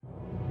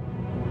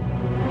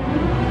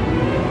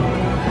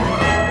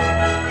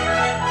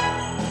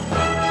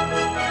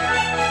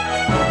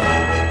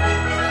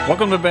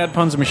Welcome to Bad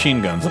Puns and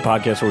Machine Guns, the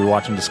podcast where we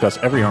watch and discuss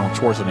every Arnold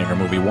Schwarzenegger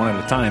movie one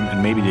at a time,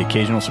 and maybe the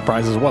occasional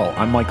surprise as well.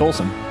 I'm Mike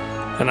Olson.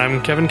 And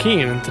I'm Kevin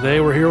Keene, and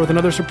today we're here with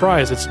another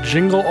surprise. It's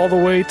Jingle All the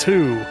Way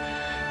 2,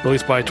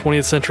 released by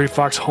 20th Century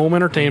Fox Home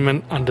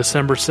Entertainment on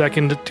December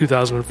 2nd,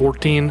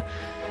 2014,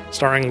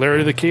 starring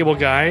Larry the Cable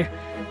Guy,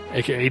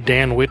 a.k.a.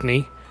 Dan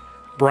Whitney,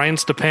 Brian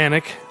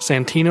Stepanek,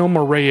 Santino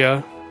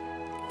Morea,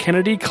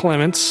 Kennedy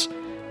Clements,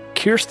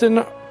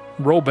 Kirsten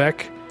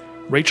Robeck,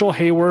 Rachel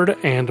Hayward,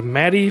 and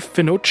Maddie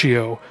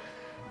Finocchio.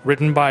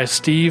 Written by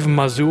Steve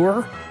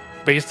Mazur,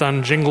 based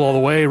on Jingle All the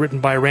Way, written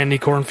by Randy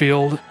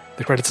Cornfield,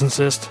 the credits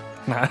insist,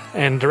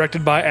 and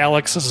directed by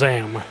Alex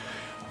Zam.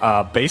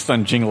 Based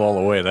on Jingle All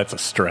the Way, that's a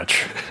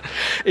stretch.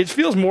 It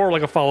feels more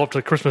like a follow-up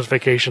to Christmas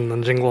Vacation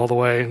than Jingle All the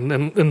Way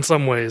in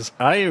some ways.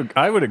 I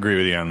would agree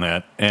with you on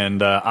that,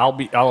 and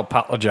I'll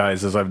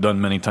apologize, as I've done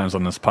many times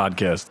on this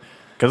podcast,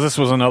 because this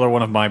was another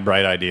one of my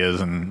bright ideas,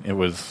 and it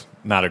was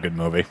not a good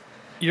movie.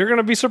 You're going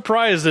to be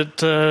surprised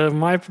at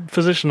my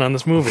position on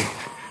this movie.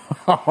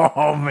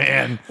 Oh,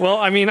 man. Well,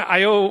 I mean,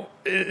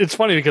 it's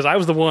funny because I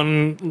was the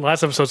one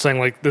last episode saying,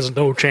 like, there's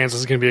no chance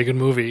this is going to be a good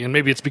movie. And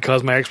maybe it's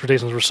because my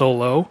expectations were so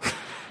low.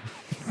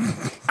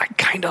 I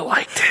kind of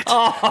liked it.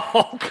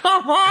 Oh,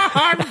 come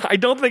on. I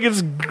don't think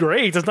it's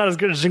great. It's not as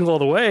good as Jingle All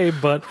the Way,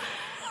 but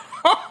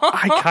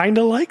I kind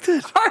of liked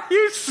it. Are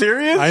you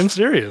serious? I'm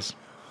serious.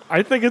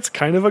 I think it's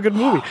kind of a good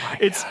movie.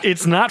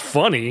 It's not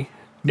funny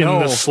in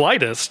the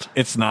slightest.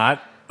 It's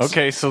not.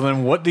 Okay, so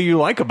then what do you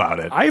like about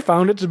it? I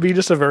found it to be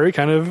just a very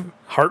kind of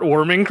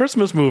heartwarming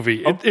Christmas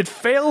movie. It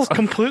fails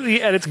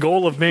completely at its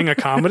goal of being a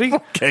comedy.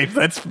 Okay,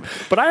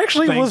 but I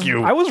actually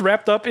I was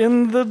wrapped up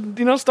in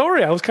the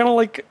story. I was kind of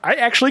like, I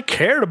actually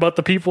cared about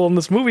the people in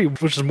this movie,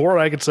 which is more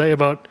I could say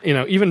about,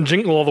 even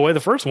Jingle All the Way, the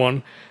first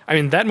one. I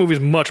mean, that movie's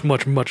much,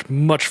 much, much,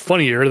 much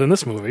funnier than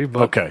this movie.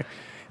 But okay.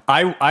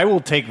 I will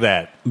take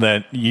that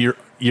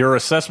your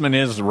assessment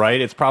is right.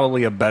 It's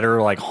probably a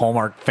better like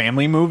Hallmark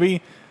family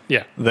movie.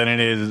 Yeah. Than it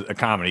is a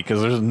comedy,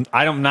 because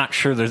I'm not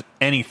sure there's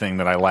anything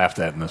that I laughed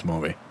at in this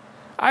movie.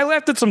 I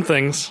laughed at some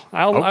things.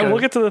 I will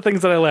get to the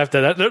things that I laughed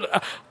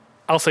at.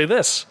 I'll say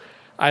this.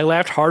 I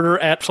laughed harder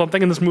at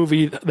something in this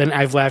movie than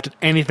I've laughed at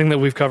anything that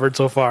we've covered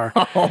so far.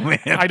 Oh,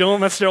 man. I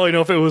don't necessarily know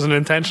if it was an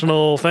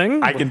intentional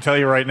thing. I can tell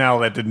you right now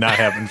that did not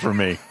happen for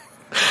me.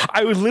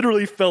 I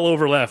literally fell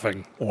over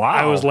laughing. Wow.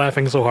 I was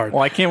laughing so hard.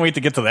 Well, I can't wait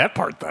to get to that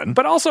part then.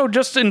 But also,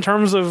 just in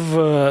terms of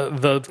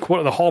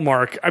the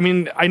Hallmark, I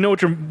mean, I know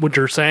what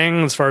you're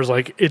saying as far as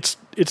like it's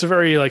a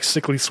very like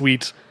sickly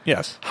sweet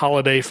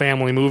holiday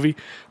family movie,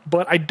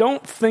 but I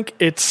don't think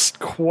it's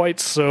quite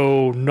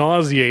so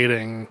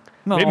nauseating.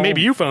 No.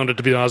 Maybe you found it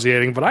to be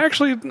nauseating, but I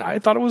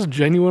thought it was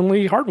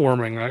genuinely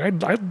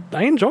heartwarming.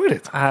 I enjoyed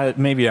it.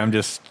 Maybe I'm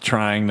just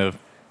trying to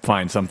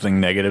find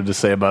something negative to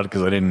say about it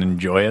because I didn't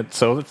enjoy it.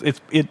 So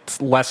it's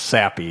less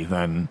sappy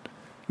than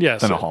a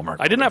Hallmark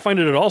movie. I did not find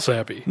it at all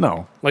sappy.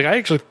 No. Like, I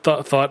actually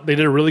thought they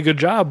did a really good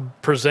job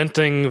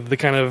presenting the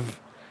kind of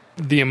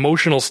the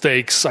emotional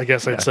stakes, I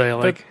guess I'd say.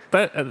 Like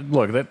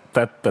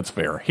that's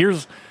fair.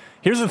 Here's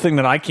the thing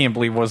that I can't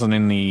believe wasn't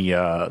in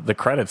the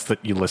credits that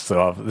you listed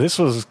off. This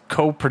was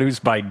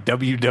co-produced by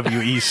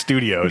WWE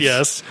Studios.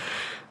 Yes.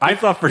 I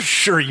thought for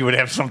sure you would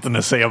have something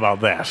to say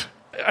about that.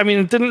 I mean,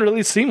 it didn't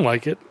really seem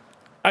like it.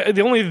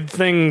 The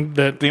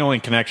only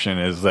connection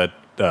is that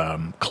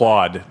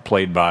Claude,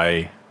 played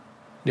by...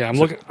 Yeah, I'm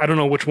looking. I don't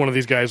know which one of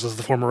these guys is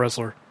the former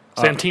wrestler.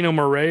 Santino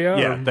Morea?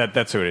 Yeah,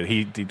 that's who it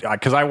is.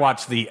 Because I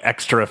watched the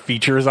extra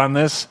features on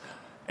this,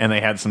 and they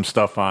had some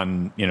stuff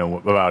on,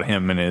 about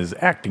him and his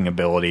acting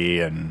ability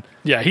and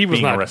he was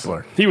being not a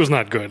wrestler. He was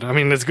not good. I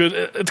mean, it's good.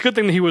 It's a good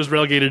thing that he was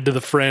relegated to the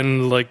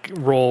friend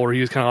role where he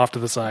was kind of off to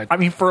the side. I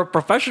mean, for a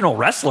professional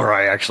wrestler,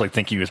 I actually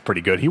think he was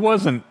pretty good. He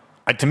wasn't.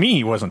 To me,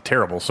 he wasn't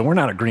terrible, so we're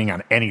not agreeing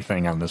on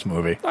anything on this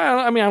movie. Well,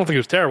 I mean, I don't think he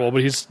was terrible,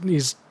 but he's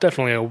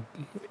definitely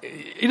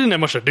he didn't have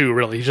much to do,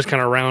 really. He's just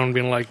kind of around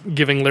being like,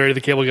 giving Larry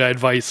the Cable Guy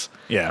advice.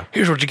 Yeah.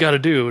 Here's what you got to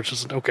do, which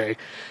is, okay,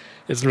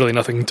 it's really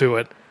nothing to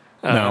it.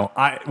 No,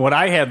 what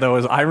I had, though,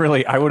 is I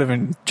would have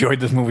enjoyed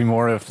this movie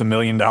more if the $1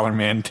 Million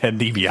Man, Ted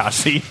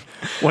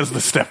DiBiase, was the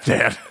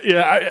stepdad.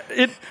 Yeah,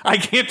 I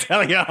can't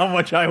tell you how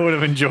much I would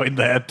have enjoyed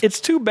that. It's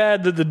too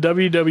bad that the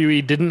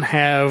WWE didn't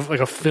have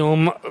like a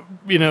film,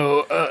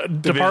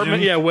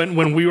 department. Yeah,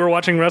 when we were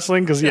watching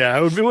wrestling, because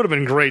it would have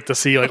been great to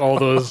see like all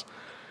those.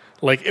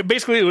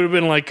 Basically, it would have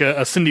been like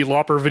a Cyndi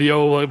Lauper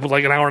video,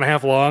 like an hour and a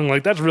half long.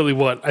 Like, that's really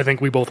what I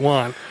think we both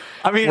want.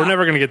 I mean, we're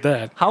never going to get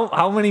that.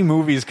 How many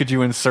movies could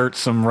you insert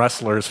some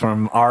wrestlers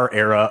from our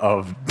era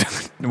of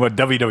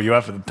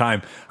WWF at the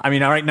time? I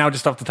mean, right now,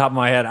 just off the top of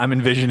my head, I'm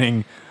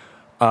envisioning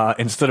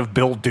instead of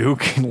Bill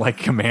Duke in like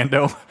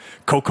Commando,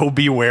 Coco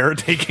Beware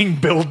taking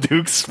Bill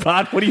Duke's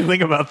spot. What do you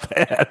think about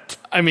that?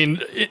 I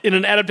mean, in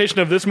an adaptation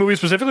of this movie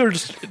specifically, or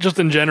just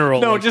in general?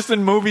 No, just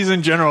in movies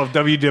in general. If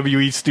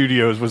WWE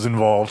Studios was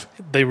involved,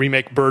 they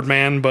remake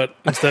Birdman, but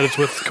instead it's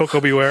with Coco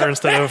Beware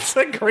instead of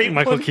a great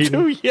Michael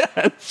Keaton. Too,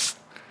 yes.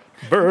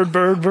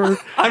 Bird.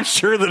 I'm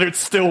sure that it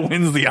still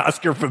wins the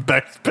Oscar for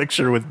Best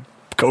Picture with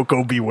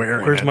Coco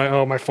Beware. Where's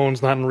my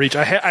phone's not in reach.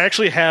 I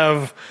actually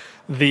have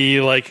the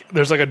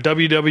there's like a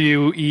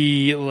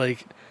WWE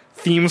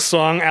theme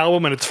song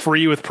album, and it's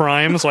free with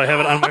Prime, so I have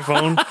it on my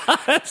phone.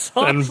 That's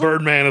awesome. And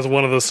Birdman is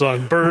one of the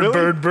songs.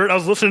 Bird. I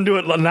was listening to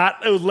it.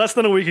 It was less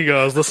than a week ago.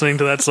 I was listening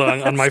to that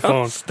song on my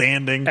phone.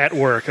 Standing at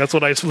work. That's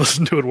what I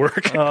listened to at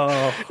work.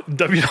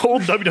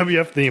 Old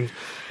WWF theme.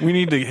 We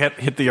need to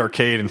hit the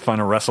arcade and find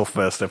a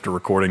WrestleFest after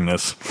recording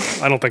this.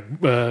 I don't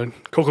think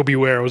Coco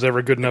Beware was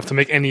ever good enough to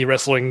make any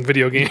wrestling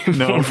video game.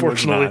 No,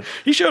 unfortunately,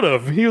 he should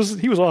have. He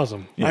was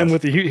awesome. Yes. I'm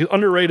with you. He's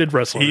underrated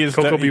wrestler. He is.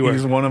 Coco Beware.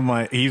 He's one of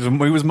my. He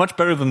was much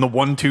better than the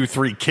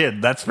 1-2-3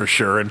 Kid. That's for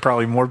sure. And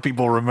probably more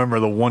people remember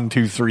the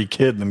 1-2-3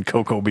 Kid than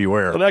Coco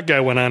Beware. Well, that guy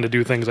went on to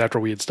do things after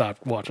we had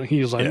stopped watching.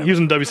 He was he was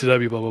in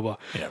WCW. Blah blah blah.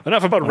 Yeah.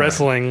 Enough about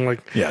wrestling. Right.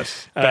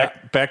 Yes.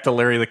 Back to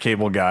Larry the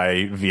Cable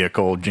Guy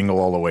vehicle. Jingle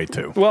All the Way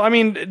too. Well, I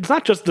mean, it's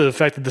not just the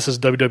fact that this is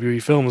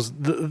WWE films.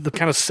 The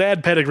kind of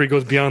sad pedigree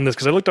goes beyond this,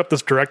 because I looked up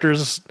this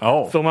director's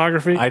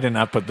filmography. I did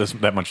not put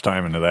that much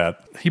time into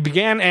that. He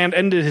began and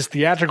ended his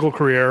theatrical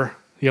career.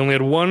 He only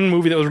had one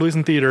movie that was released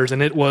in theaters,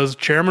 and it was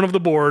Chairman of the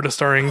Board,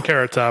 starring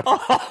Carrot Top.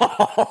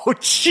 Oh,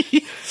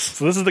 jeez.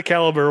 So this is the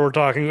caliber we're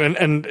talking,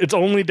 and it's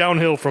only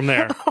downhill from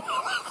there.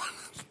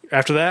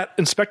 After that,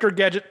 Inspector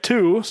Gadget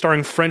 2,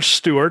 starring French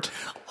Stewart.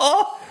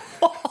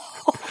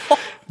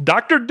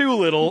 Dr.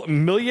 Dolittle, $1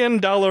 Million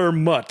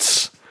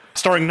Mutts,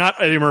 starring not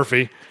Eddie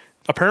Murphy.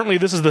 Apparently,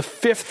 this is the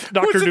fifth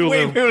Dr.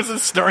 Dolittle. Was it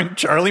starring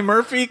Charlie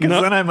Murphy?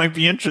 Because then I might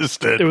be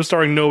interested. It was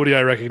starring nobody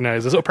I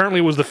recognize. This apparently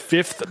was the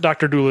fifth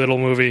Dr. Dolittle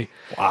movie.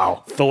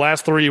 Wow. The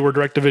last three were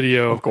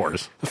direct-to-video. Of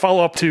course. The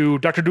follow-up to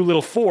Dr.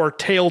 Dolittle 4,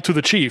 Tale to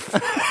the Chief.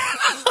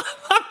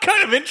 I'm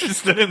kind of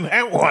interested in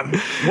that one.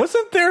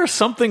 Wasn't there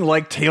something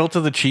like Tale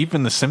to the Chief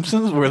in The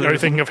Simpsons? Are you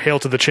thinking of Hail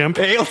to the Chimp?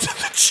 Hail to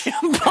the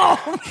Chimp. Oh,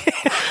 man.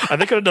 I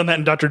think I could have done that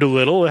in Dr.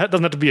 Dolittle. It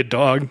doesn't have to be a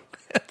dog.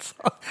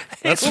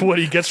 That's what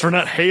he gets for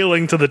not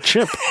hailing to the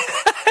chimp.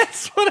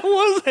 That's what it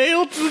was.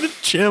 Hail to the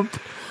Chimp.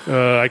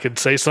 I could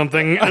say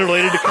something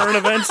related to current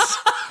events.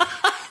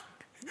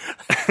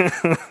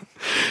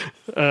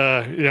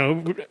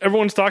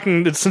 Everyone's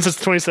talking since it's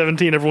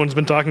 2017. Everyone's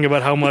been talking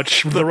about how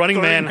much the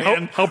Running Man,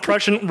 how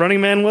prescient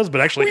Running Man was, but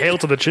actually, Hail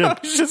to the Chimp. I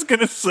was just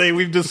gonna say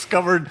we've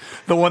discovered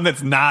the one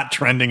that's not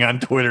trending on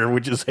Twitter,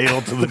 which is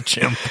Hail to the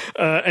Chimp.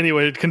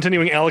 Anyway,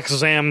 continuing Alex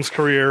Zam's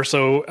career,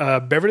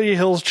 so Beverly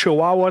Hills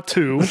Chihuahua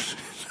 2.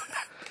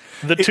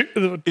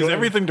 Is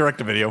everything direct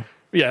to video?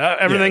 Yeah,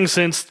 everything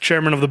since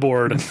Chairman of the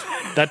Board.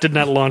 That did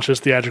not launch his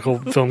theatrical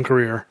film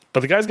career. But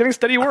the guy's getting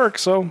steady work,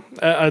 so...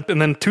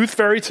 and then Tooth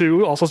Fairy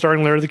 2, also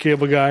starring Larry the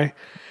Cable Guy.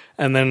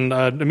 And then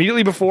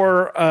immediately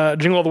before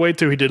Jingle All the Way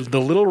 2, he did The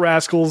Little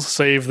Rascals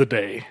Save the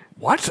Day.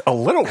 What? A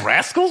Little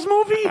Rascals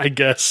movie? I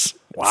guess.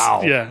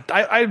 Wow. Yeah.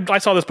 I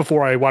saw this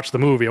before I watched the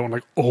movie. I went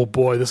like, oh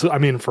boy,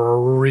 I'm in for a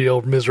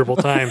real miserable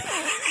time.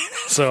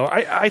 So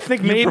I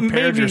think maybe... You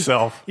prepared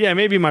yourself. Yeah,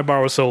 maybe my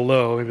bar was so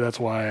low. Maybe that's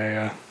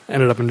why I...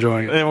 ended up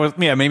enjoying it.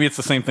 Maybe it's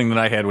the same thing that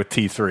I had with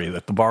T3,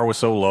 that the bar was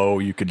so low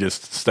you could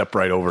just step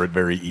right over it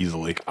very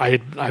easily. I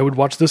would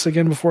watch this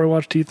again before I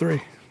watched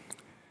T3.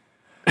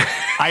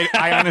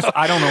 I honestly,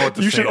 I don't know what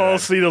to say. You should all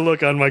see the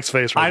look on Mike's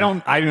face right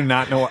now. I do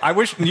not know. I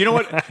wish, you know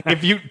what,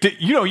 if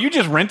you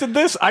just rented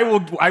this, I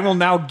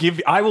will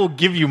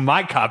give you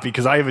my copy,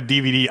 because I have a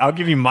DVD. I'll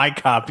give you my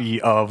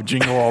copy of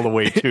Jingle All the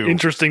Way 2.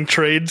 Interesting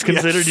trades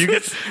considered.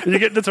 Yes. You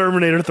get the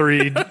Terminator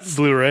 3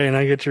 Blu-ray, and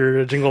I get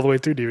your Jingle All the Way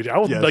 2 DVD. I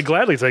would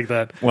gladly take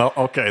that. Well,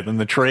 okay, then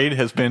the trade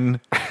has been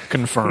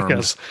confirmed.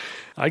 Yes.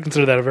 I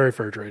consider that a very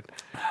fair trade.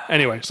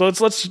 Anyway, so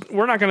let's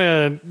we're not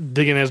going to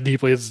dig in as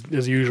deeply as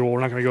usual.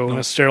 We're not going to go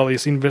necessarily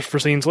scene for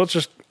scene. So let's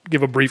just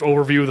give a brief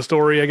overview of the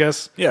story, I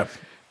guess. Yeah.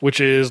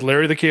 Which is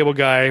Larry the Cable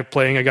Guy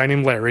playing a guy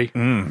named Larry.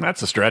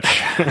 That's a stretch.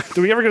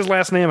 Do we ever get his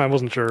last name? I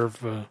wasn't sure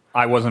if...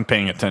 I wasn't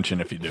paying attention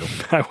if you do.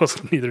 I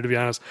wasn't either, to be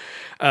honest.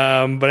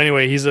 But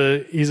anyway, he's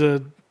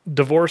a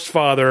divorced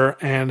father,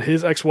 and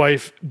his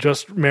ex-wife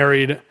just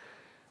married...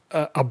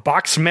 a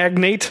box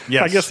magnate,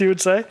 yes. I guess you would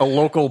say. A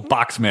local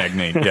box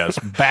magnate, yes.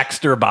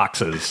 Baxter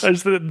Boxes.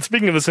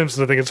 Speaking of The Simpsons,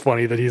 I think it's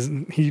funny that he's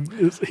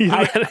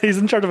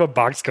in charge of a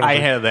box company. I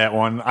had that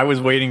one. I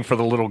was waiting for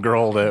the little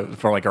girl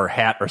for like her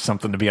hat or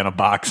something to be on a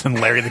box, and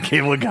Larry the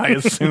Cable Guy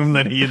assumed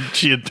that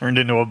she had turned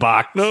into a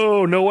box.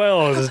 No,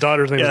 Noelle. His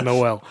daughter's name is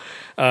Noelle.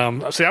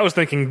 See, I was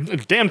thinking,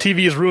 damn,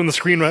 TV has ruined the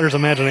screenwriter's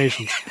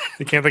imagination.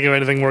 You can't think of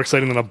anything more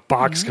exciting than a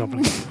box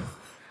company.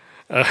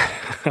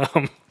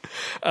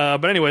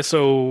 But anyway,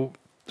 so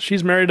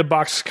she's married a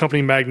box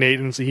company magnate,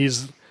 and so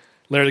he's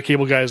Larry the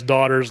Cable Guy's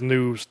daughter's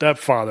new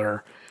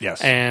stepfather.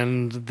 Yes.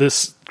 And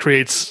this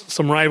creates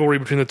some rivalry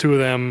between the two of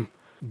them.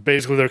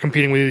 Basically, they're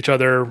competing with each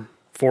other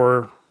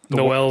for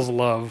Noelle's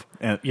love.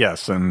 And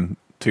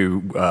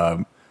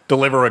to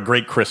deliver a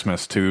great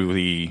Christmas to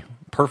the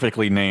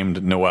perfectly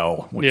named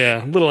Noelle.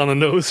 Yeah, a little on the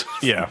nose.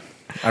 Yeah,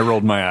 I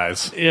rolled my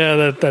eyes.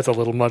 Yeah, that's a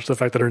little much, the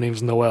fact that her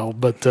name's Noelle.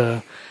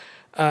 But...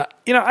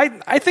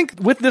 I think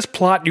with this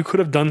plot, you could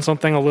have done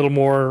something a little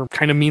more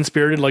kind of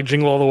mean-spirited, like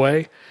Jingle All the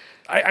Way.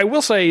 I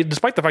will say,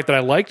 despite the fact that I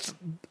liked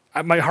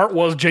my heart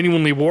was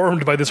genuinely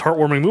warmed by this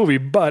heartwarming movie,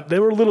 but they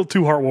were a little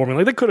too heartwarming.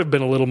 Like, they could have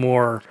been a little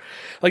more...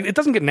 Like, it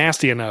doesn't get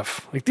nasty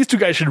enough. Like, these two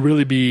guys should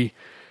really be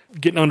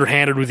getting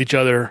underhanded with each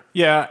other.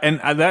 Yeah, and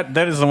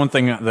that is the one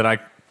thing that I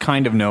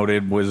kind of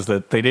noted was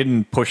that they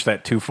didn't push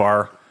that too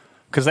far,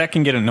 because that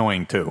can get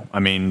annoying too. I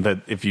mean, that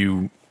if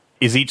you're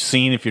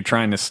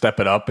trying to step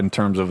it up in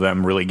terms of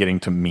them really getting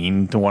to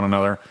mean to one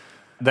another,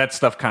 that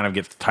stuff kind of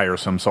gets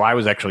tiresome. So I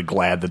was actually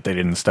glad that they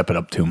didn't step it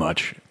up too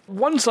much.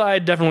 One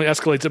side definitely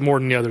escalates it more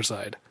than the other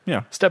side.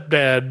 Yeah.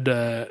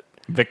 Stepdad...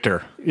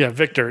 Victor. Yeah,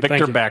 Victor.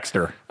 Victor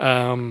Baxter.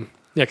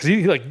 Yeah, because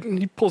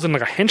he pulls in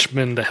like a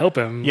henchman to help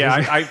him.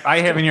 Yeah, I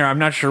have in here. I'm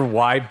not sure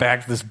why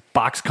this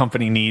box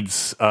company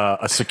needs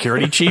a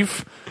security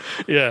chief.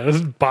 Yeah, this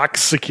is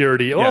box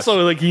security. Yes.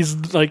 Also,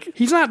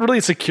 he's not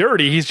really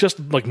security. He's just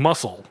like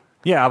muscle.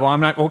 Yeah, well, I'm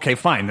not okay.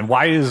 Fine. Then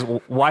why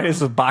does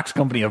the box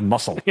company have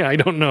muscle? Yeah, I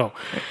don't know.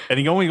 And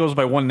he only goes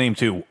by one name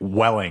too,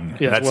 Welling.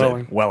 Yeah, that's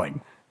Welling. it,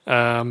 Welling.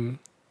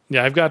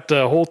 Yeah, I've got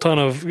a whole ton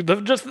of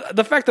just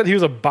the fact that he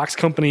was a box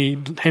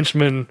company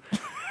henchman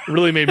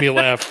really made me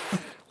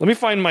laugh. Let me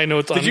find my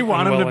notes. Did you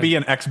want him to be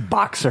an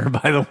ex-boxer,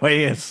 by the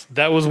way?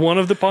 That was one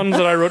of the puns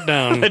that I wrote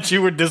down. That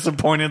you were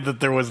disappointed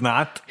that there was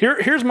not?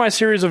 Here's my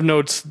series of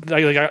notes,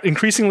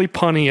 increasingly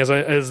punny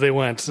as they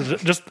went.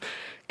 Just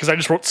because I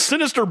just wrote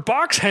sinister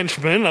box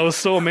henchman. I was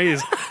so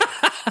amazed.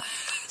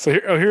 So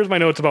here's my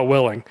notes about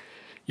Welling.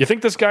 You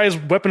think this guy's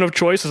weapon of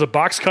choice is a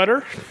box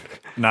cutter?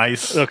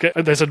 Nice. Okay.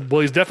 They said,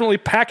 well, he's definitely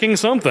packing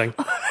something.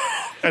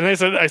 And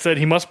I said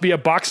he must be a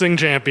boxing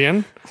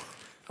champion.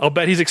 I'll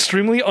bet he's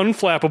extremely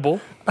unflappable.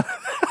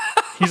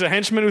 He's a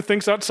henchman who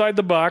thinks outside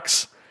the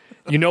box.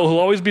 You know he'll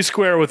always be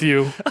square with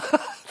you.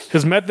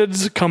 His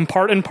methods come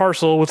part and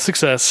parcel with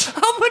success.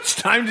 How much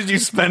time did you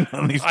spend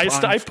on these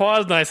puns? I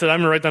paused and I said, I'm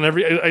going to write down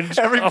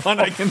every pun.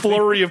 A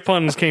flurry of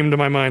puns came to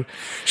my mind.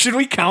 Should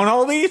we count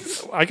all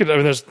these? I think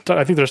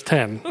there's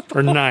 10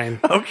 or 9.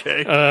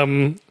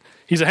 Okay.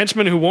 He's a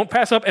henchman who won't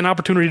pass up an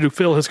opportunity to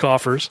fill his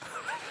coffers.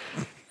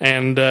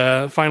 And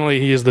finally,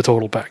 he is the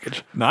total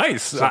package.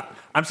 Nice. So,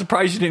 I'm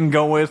surprised you didn't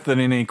go with that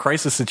in a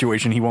crisis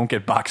situation he won't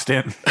get boxed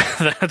in.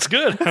 That's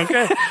good.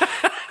 Okay.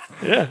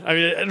 Yeah. I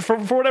mean, for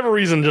whatever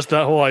reason, just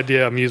that whole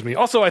idea amused me.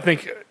 Also, I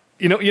think,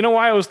 you know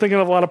why I was thinking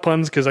of a lot of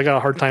puns? Because I got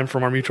a hard time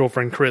from our mutual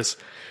friend Chris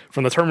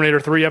from the Terminator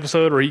 3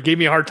 episode where he gave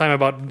me a hard time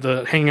about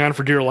the hanging on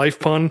for dear life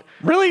pun.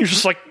 Really? He was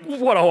just like,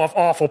 what an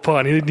awful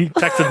pun. He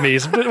texted me.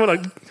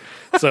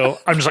 So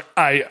I'm just like,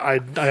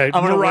 I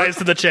rise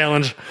to the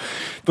challenge.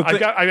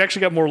 I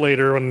actually got more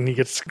later when he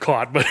gets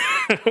caught, but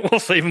we'll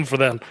save him for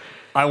then.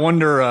 I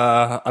wonder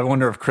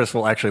if Chris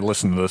will actually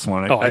listen to this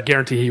one. I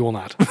guarantee he will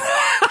not.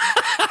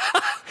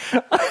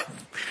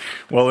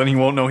 Well, then he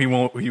won't know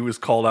he was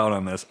called out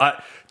on this.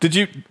 Did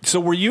you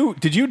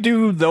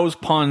do those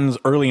puns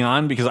early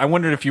on? Because I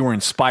wondered if you were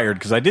inspired,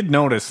 because I did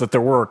notice that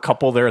there were a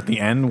couple there at the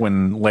end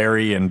when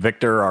Larry and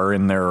Victor are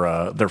in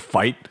their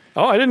fight.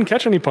 Oh, I didn't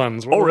catch any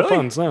puns. What were the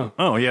puns? No.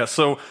 Oh, yeah.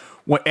 So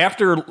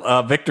after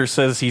Victor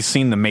says he's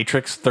seen The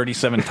Matrix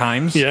 37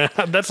 times. Yeah,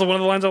 that's one of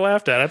the lines I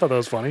laughed at. I thought that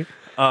was funny.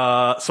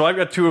 So I've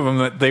got two of them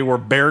that they were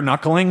bare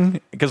knuckling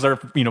because they're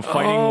fighting with.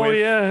 Oh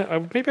yeah,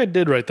 maybe I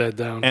did write that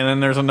down. And then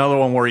there's another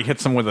one where he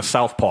hits him with a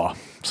southpaw.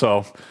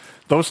 So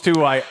those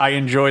two I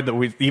enjoyed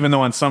that even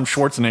though on some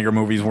Schwarzenegger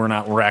movies we're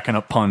not racking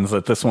up puns,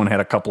 that this one had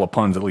a couple of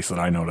puns at least that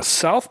I noticed.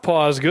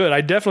 Southpaw is good.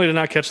 I definitely did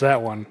not catch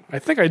that one. I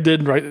think I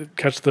did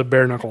catch the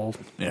bare knuckle.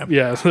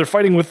 Yeah. So they're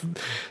fighting with.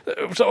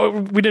 So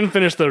we didn't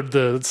finish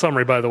the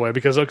summary, by the way,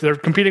 because they're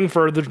competing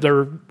for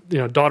their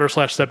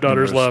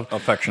daughter/stepdaughter's love,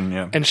 affection.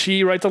 Yeah. And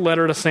she writes a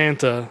letter to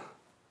Santa.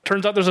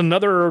 Turns out there's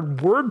another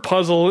word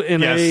puzzle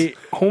in a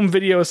home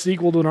video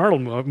sequel to an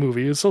Arnold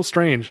movie. It's so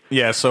strange.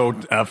 Yeah, so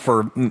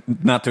for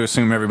not to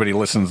assume everybody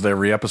listens to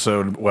every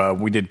episode,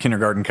 we did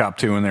Kindergarten Cop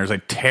 2, and there's a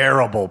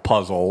terrible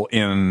puzzle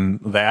in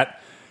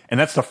that. And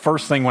that's the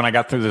first thing when I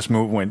got through this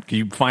movie, when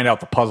you find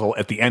out the puzzle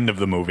at the end of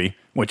the movie,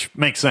 which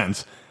makes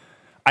sense.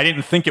 I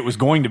didn't think it was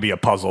going to be a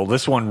puzzle.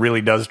 This one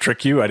really does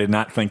trick you. I did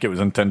not think it was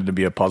intended to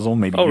be a puzzle.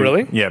 Maybe. Oh,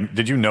 really? Yeah.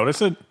 Did you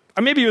notice it?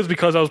 Maybe it was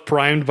because I was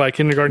primed by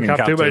Kindergarten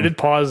Cop 2, but I did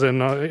pause,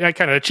 and I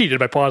kind of cheated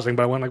by pausing,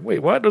 but I went like, wait,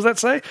 what does that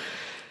say?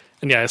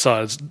 And yeah, I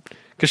saw it.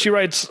 Because she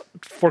writes,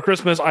 for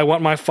Christmas, I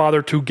want my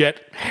father to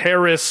get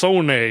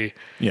Harrisone.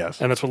 Yes.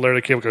 And that's what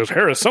Larry Cable goes,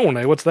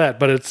 Harrisone, what's that?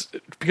 But it's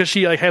because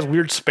she has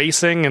weird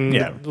spacing, and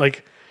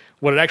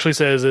what it actually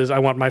says is, I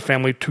want my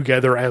family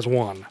together as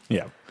one.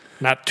 Yeah.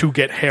 Not to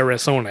get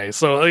Harrisone.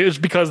 So it's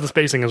because the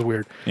spacing is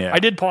weird. Yeah. I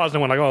did pause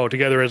and went like, oh,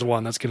 together as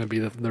one. That's going to be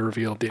the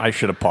reveal deal. I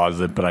should have paused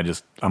it, but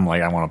I'm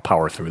like, I want to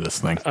power through this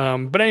thing.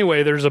 But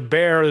anyway, there's a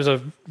bear. There's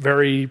a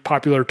very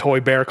popular toy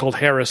bear called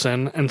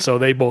Harrison. And so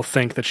they both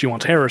think that she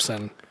wants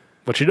Harrison.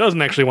 But she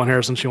doesn't actually want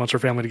Harrison. She wants her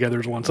family together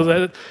as one. So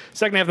the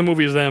second half of the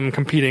movie is them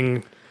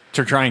competing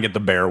to try and get the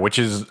bear, which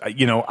is,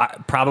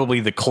 probably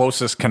the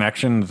closest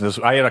connection.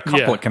 I had a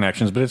couple of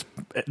connections, but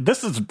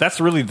that's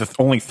really the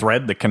only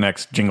thread that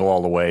connects Jingle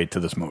All the Way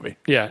to this movie.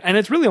 Yeah, and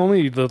it's really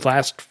only the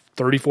last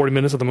 30, 40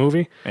 minutes of the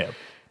movie. Yeah.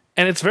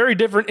 And it's very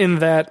different in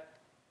that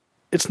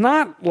it's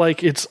not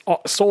like it's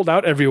sold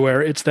out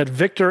everywhere. It's that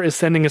Victor is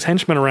sending his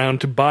henchmen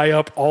around to buy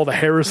up all the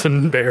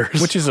Harrison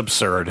bears. Which is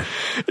absurd.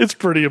 It's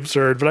pretty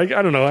absurd, but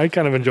I don't know. I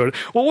kind of enjoyed it.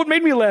 Well, what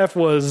made me laugh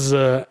was,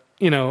 that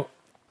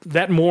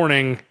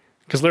morning,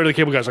 because Larry the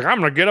Cable Guy's like, I'm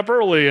going to get up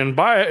early and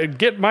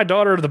get my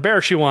daughter the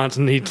bear she wants,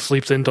 and he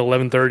sleeps until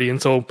 11:30,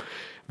 and so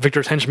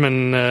Victor's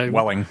henchman...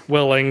 Welling.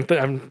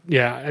 I'm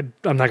not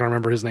going to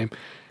remember his name.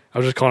 I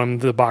was just calling him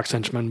the box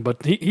henchman,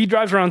 but he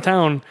drives around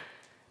town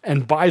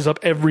and buys up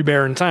every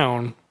bear in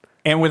town.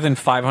 And within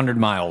 500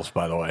 miles,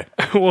 by the way.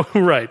 Well,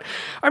 right.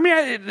 I mean,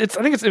 I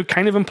think it's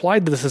kind of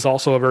implied that this is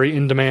also a very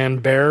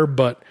in-demand bear,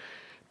 but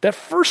that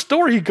first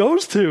store he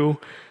goes to,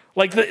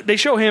 like, they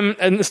show him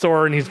in the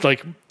store, and he's,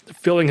 like,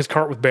 filling his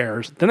cart with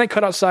bears. Then they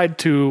cut outside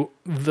to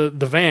the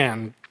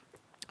van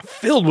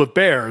filled with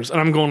bears, and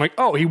I'm going like,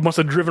 oh, he must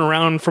have driven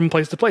around from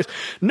place to place.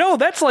 No,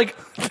 that's like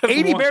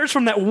 80 bears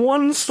from that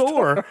one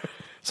store.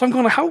 So I'm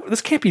going,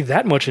 this can't be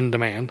that much in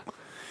demand.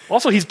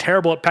 Also, he's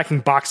terrible at packing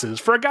boxes.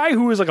 For a guy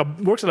who is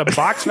works at a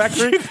box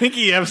factory, You think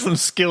he has some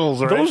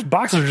skills, right? those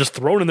boxes are just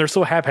thrown in there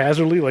so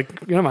haphazardly.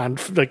 Like, come on,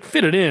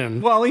 fit it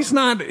in. Well, he's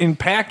not in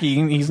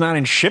packing. He's not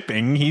in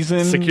shipping. He's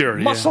in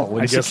security, muscle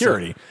and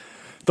security.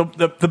 So.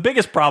 The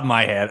biggest problem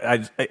I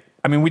had,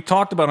 I mean, we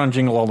talked about on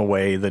Jingle All the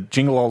Way that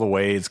Jingle All the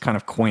Way is kind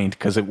of quaint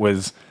because it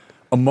was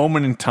a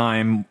moment in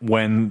time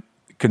when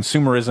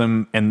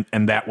consumerism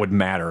and that would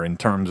matter in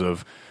terms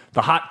of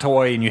the hot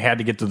toy, and you had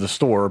to get to the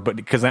store, but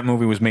because that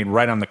movie was made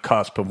right on the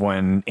cusp of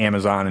when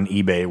Amazon and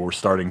eBay were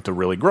starting to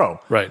really grow.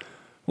 Right.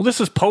 Well,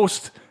 this is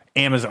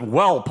post-Amazon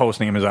and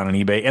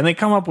eBay, and they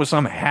come up with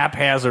some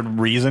haphazard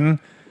reason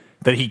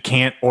that he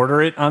can't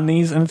order it on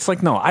these, and it's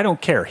like, no, I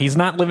don't care. He's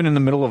not living in the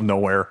middle of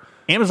nowhere.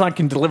 Amazon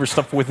can deliver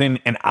stuff within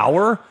an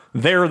hour.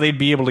 There, they'd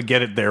be able to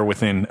get it there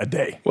within a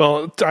day.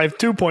 Well, I have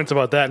 2 points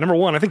about that. Number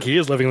one, I think he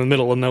is living in the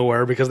middle of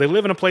nowhere because they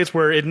live in a place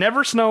where it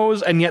never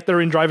snows, and yet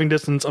they're in driving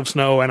distance of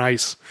snow and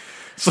ice.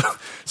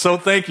 So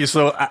thank you.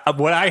 So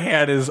what I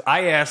had is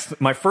I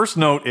asked. My first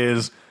note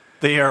is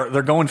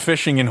they're going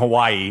fishing in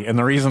Hawaii, and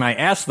the reason I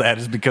asked that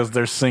is because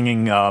they're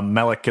singing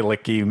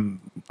Melikaliki.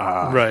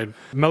 Right,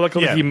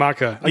 Melikaliki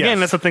Maka.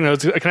 Again, that's the thing.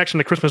 That's a connection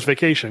to Christmas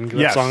Vacation.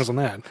 That song's on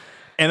that.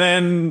 And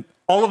then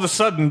all of a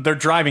sudden they're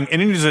driving,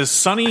 and it is as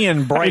sunny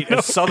and bright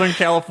as Southern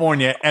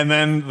California, and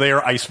then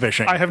they're ice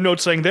fishing. I have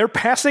notes saying they're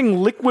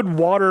passing liquid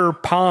water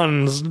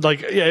ponds.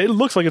 Like, it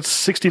looks like it's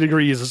 60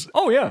 degrees.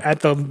 Oh yeah,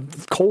 at the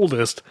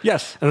coldest.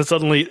 Yes, and then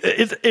suddenly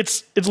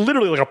it's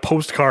literally like a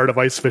postcard of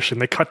ice fishing.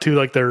 They cut to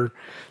like their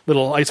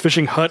little ice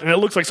fishing hut, and it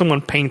looks like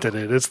someone painted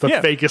it. It's the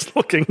fakest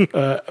looking.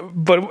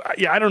 But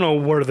yeah, I don't know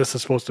where this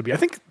is supposed to be. I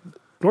think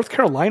North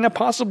Carolina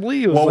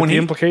possibly. Was the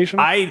implication.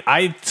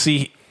 I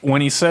see. When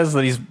he says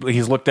that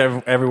he's looked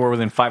everywhere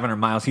within 500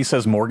 miles, he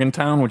says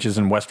Morgantown, which is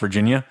in West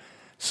Virginia.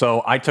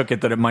 So I took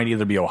it that it might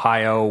either be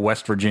Ohio,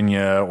 West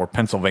Virginia, or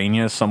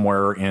Pennsylvania,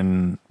 somewhere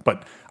in.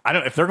 But I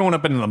don't. If they're going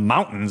up into the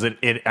mountains,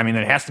 it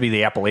has to be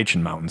the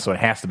Appalachian Mountains, so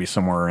it has to be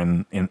somewhere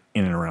in and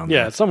around. Yeah,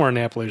 there. It's somewhere in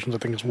the Appalachians. I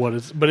think is what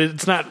it's. But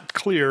it's not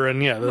clear,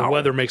 and the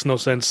weather makes no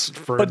sense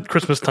for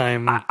Christmas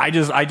time.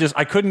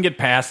 I couldn't get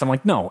past. I'm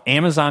like, no,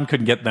 Amazon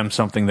could get them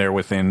something there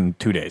within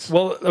 2 days.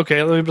 Well,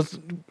 okay,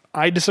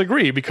 I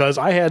disagree because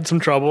I had some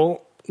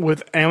trouble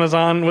with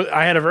Amazon.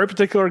 I had a very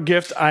particular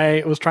gift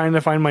I was trying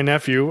to find my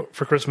nephew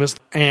for Christmas,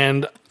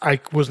 and I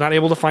was not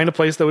able to find a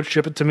place that would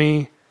ship it to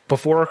me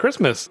before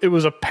Christmas. It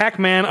was a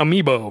Pac-Man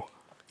amiibo.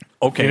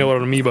 Okay. You know what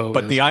an amiibo is.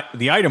 But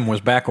the item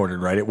was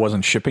back-ordered, right? It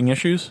wasn't shipping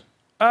issues?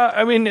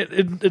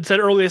 It said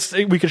earliest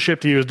we could ship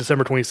to you is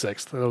December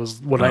 26th. That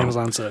was what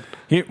Amazon said.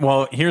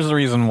 Here's the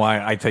reason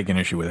why I take an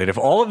issue with it. If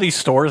all of these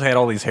stores had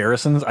all these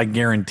Harrisons, I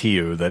guarantee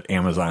you that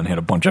Amazon had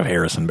a bunch of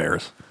Harrison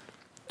bears.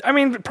 I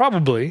mean,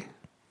 probably.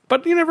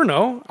 But you never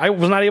know. I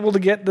was not able to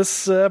get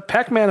this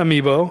Pac-Man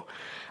amiibo.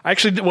 I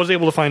actually was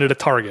able to find it at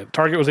Target.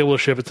 Target was able to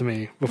ship it to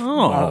me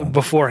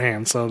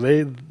beforehand, so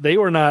they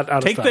were not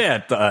out of stock.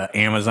 Take that,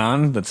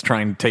 Amazon, that's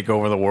trying to take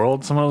over the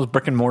world. Some of those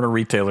brick-and-mortar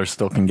retailers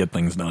still can get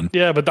things done.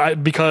 Yeah,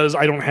 but because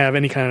I don't have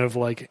any kind of,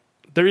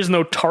 there is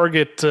no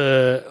Target,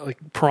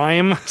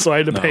 Prime, so I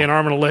had to pay an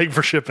arm and a leg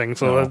for shipping,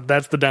 so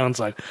that's the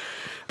downside.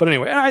 But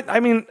anyway, I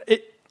mean...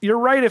 You're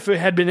right. If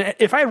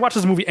I had watched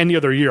this movie any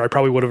other year, I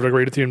probably would have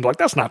agreed with you and be like,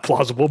 "That's not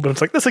plausible." But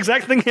it's like this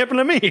exact thing happened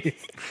to me.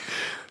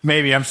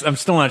 Maybe I'm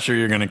still not sure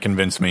you're going to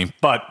convince me.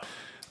 But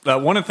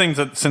one of the things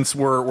that since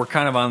we're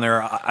kind of on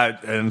there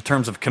in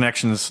terms of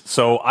connections,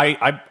 so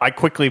I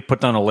quickly put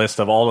down a list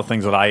of all the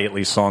things that I at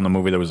least saw in the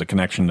movie. There was a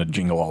connection to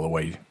Jingle All the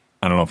Way.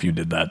 I don't know if you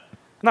did that.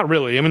 Not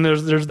really. I mean,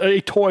 there's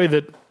a toy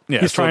that.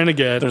 He's trying to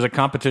get. There's a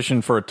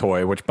competition for a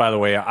toy, which, by the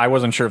way, I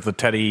wasn't sure if the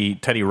Teddy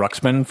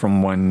Ruxpin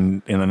from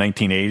when in the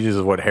 1980s is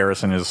what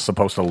Harrison is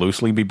supposed to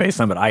loosely be based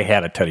on, but I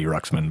had a Teddy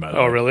Ruxpin, by the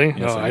way. Oh, really?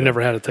 Yes, I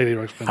never had a Teddy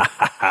Ruxpin.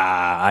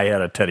 I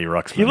had a Teddy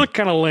Ruxpin. He looked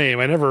kind of lame.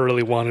 I never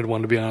really wanted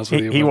one, to be honest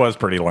with you. He was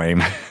pretty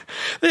lame.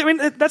 I mean,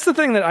 that's the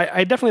thing that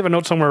I definitely have a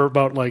note somewhere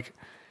about,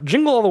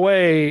 Jingle All the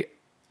Way,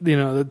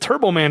 the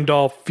Turbo Man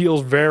doll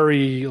feels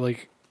very,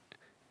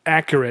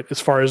 accurate as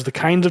far as the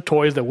kinds of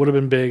toys that would have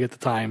been big at the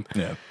time.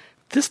 Yeah.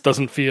 this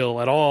doesn't feel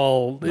at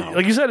all. No.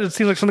 Like you said, it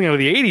seems like something out of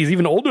the 80s,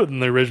 even older than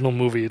the original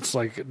movie. It's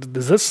like,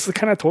 is this the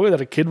kind of toy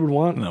that a kid would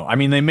want? No, I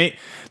mean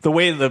the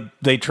way that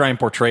they try and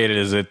portray it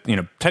is that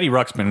Teddy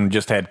Ruxpin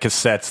just had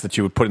cassettes that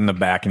you would put in the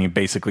back, and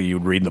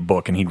you'd read the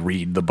book, and he'd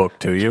read the book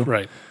to you.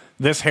 Right.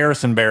 This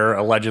Harrison Bear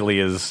allegedly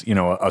is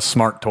a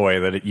smart toy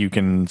that you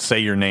can say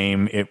your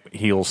name,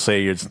 he'll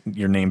say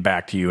your name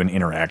back to you and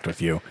interact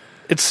with you.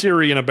 It's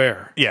Siri and a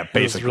bear. Yeah,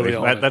 basically.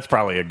 Really That's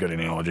probably a good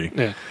analogy.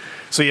 Yeah.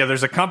 So yeah,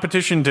 there's a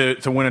competition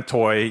to win a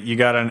toy. You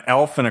got an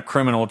elf and a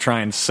criminal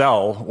try and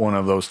sell one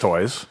of those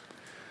toys.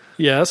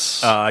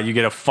 Yes. You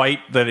get a fight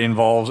that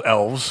involves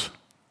elves.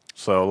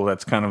 So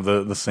that's kind of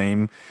the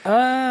same.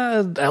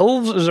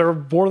 Elves? Is there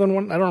more than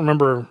one? I don't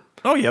remember.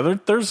 Oh yeah,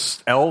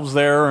 there's elves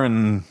there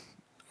and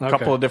a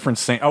couple of different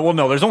things. Oh well,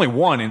 no, there's only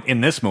one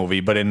in this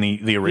movie, but in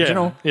the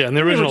original, in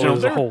the original,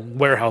 there's a whole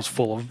warehouse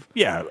full of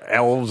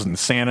elves and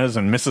Santas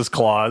and Mrs.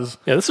 Claus.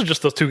 Yeah, this is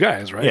just those two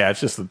guys, right? Yeah, it's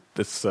just it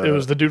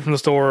was the dude from the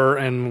store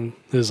and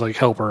his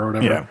helper or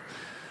whatever.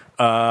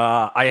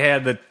 Yeah, I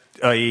had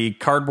a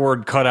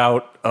cardboard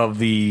cutout of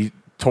the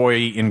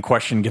toy in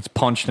question gets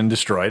punched and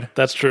destroyed.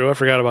 That's true. I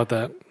forgot about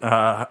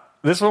that.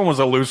 This one was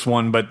a loose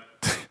one, but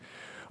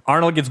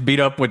Arnold gets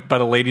beat up by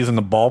the ladies in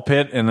the ball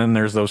pit, and then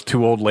there's those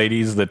two old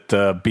ladies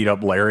that beat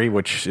up Larry,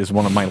 which is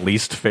one of my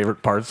least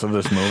favorite parts of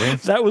this movie.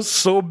 That was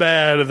so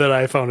bad that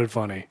I found it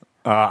funny.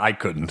 I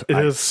couldn't. It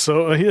is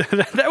so...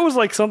 That was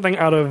like something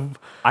out of...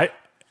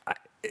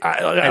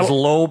 as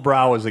low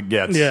brow as it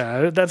gets.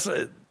 Yeah, that's...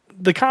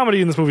 The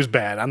comedy in this movie is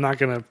bad. I'm not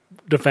going to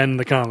defend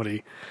the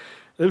comedy.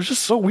 It was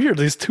just so weird.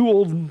 These two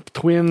old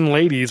twin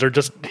ladies are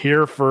just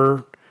here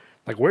for...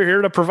 Like, we're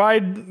here to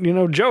provide,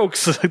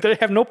 jokes. They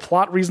have no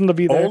plot reason to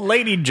be there. Old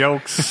lady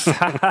jokes.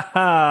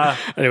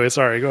 Anyway,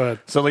 sorry, go ahead.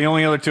 So the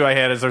only other two I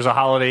had is there's a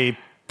holiday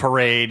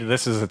parade.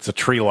 It's a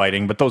tree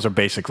lighting, but those are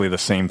basically the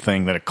same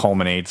thing that it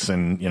culminates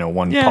in,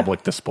 one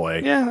public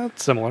display. Yeah,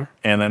 that's similar.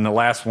 And then the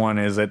last one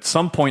is at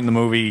some point in the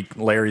movie,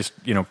 Larry's,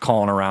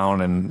 calling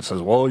around and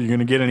says, well, you going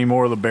to get any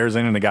more of the bears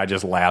in? And the guy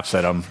just laughs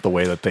at him the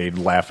way that they'd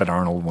laugh at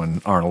Arnold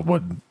when Arnold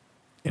would,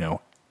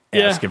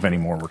 ask if any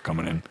more were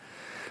coming in.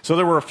 So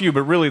there were a few,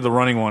 but really the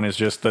running one is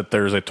just that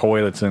there's a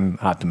toy that's in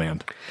hot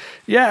demand.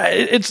 Yeah,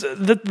 it's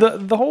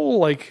the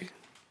whole it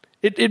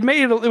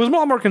was a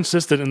lot more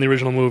consistent in the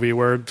original movie,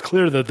 where it's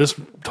clear that this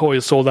toy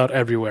is sold out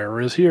everywhere.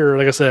 Whereas here,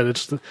 like I said,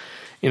 it's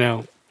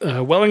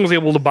Welling was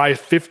able to buy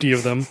 50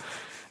 of them.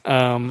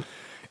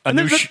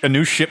 A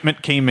new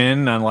shipment came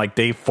in on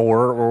day 4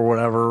 or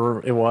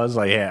whatever it was.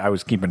 I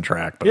was keeping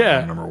track, but I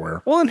don't remember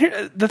where. Well, and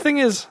here the thing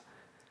is.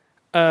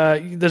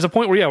 There's a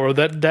point where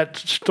that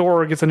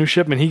store gets a new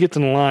shipment. He gets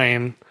in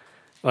line,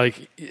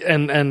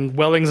 and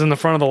Welling's in the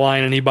front of the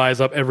line, and he buys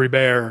up every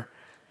bear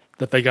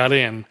that they got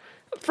in.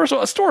 First of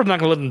all, a store is not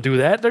going to let them do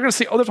that. They're going to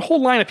see, there's a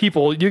whole line of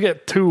people. You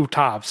get 2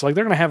 tops. They're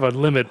going to have a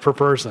limit per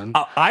person.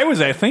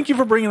 Thank you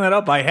for bringing that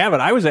up. I have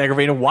it. I was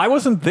aggravated. Why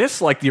wasn't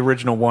this like the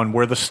original one,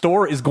 where the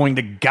store is going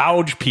to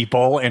gouge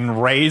people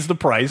and raise the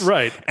price,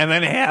 right? And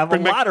then have a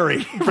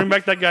lottery. Bring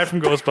back that guy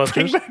from Ghostbusters.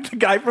 Bring back the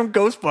guy from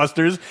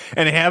Ghostbusters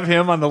and have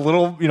him on the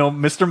little,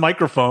 Mr.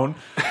 Microphone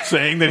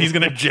saying that he's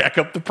going to jack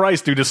up the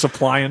price due to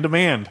supply and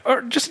demand.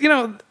 Or just,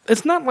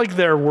 it's not like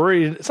they're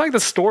worried. It's not like the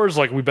store's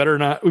like, we better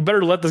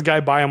let this guy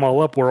buy them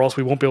all up, or else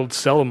we won't be able to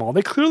sell them all.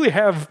 They clearly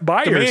have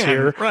buyers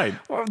here. Right.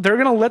 Well, they're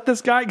going to let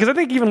this guy, because I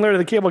think even Larry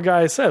the Cable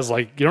Guy says,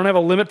 you don't have a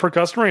limit per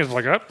customer. He's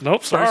like, oh,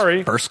 nope,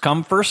 sorry. First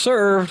come, first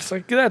served. It's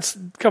like,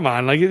 come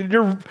on.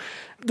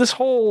 This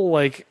whole,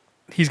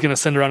 he's going to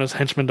send around his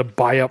henchmen to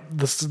buy up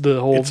the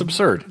whole. It's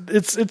absurd.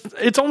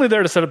 It's only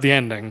there to set up the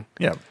ending.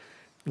 Yeah.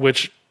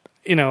 Which,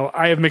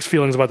 I have mixed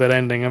feelings about that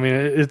ending. I mean,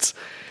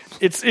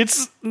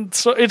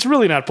 it's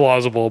really not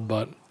plausible,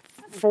 but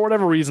for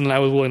whatever reason, I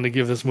was willing to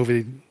give this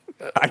movie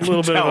a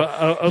little bit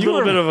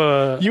of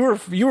a.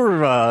 You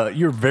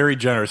were very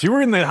generous. You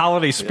were in the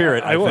holiday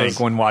spirit, I think,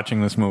 when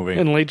watching this movie.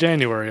 In late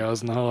January, I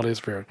was in the holiday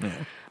spirit.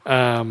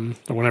 Yeah.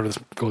 Or whenever this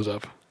goes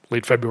up,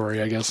 late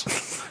February, I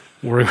guess.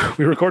 We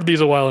record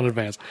these a while in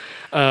advance.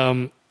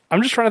 I'm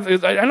just trying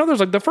to. I know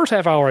there's the first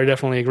half hour. I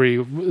definitely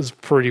agree is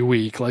pretty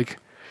weak.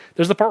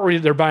 There's the part where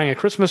they're buying a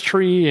Christmas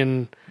tree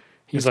and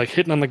he's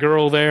hitting on the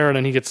girl there, and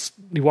then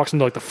he walks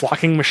into the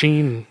flocking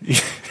machine.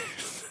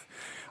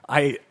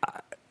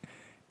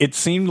 It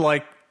seemed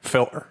like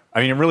filler. I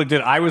mean, it really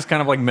did. I was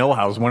kind of like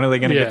Milhouse. When are they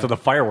going to get to the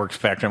fireworks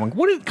factory? I'm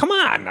like, come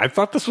on. I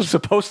thought this was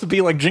supposed to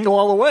be like Jingle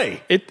All the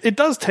Way. It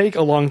does take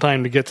a long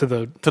time to get to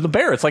the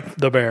bear. It's like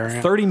the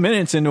bear. 30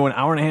 minutes into an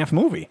hour and a half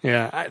movie.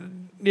 Yeah.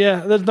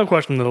 There's no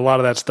question that a lot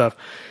of that stuff.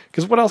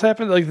 Because what else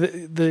happened?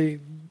 The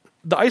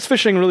ice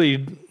fishing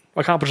really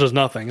accomplishes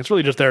nothing. It's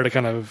really just there to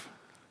kind of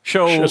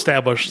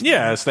establish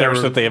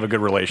that they have a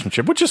good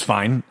relationship, which is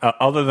fine.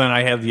 Other than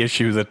I had the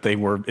issue that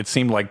it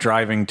seemed like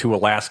driving to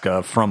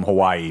Alaska from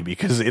Hawaii,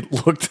 because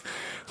it looked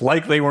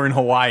like they were in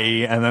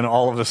Hawaii, and then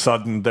all of a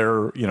sudden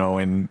they're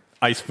in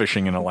ice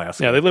fishing in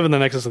Alaska. Yeah, they live in the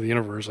nexus of the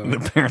universe.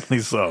 Apparently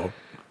so.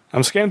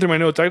 I'm scanning through my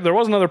notes. There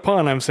was another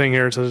pun I'm seeing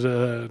here. It says,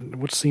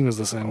 which scene is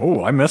this in?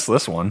 Oh, I missed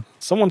this one.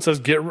 Someone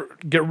says, get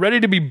ready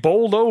to be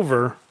bowled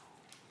over.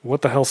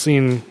 What the hell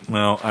scene?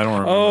 Well, I don't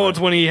remember. Oh, it's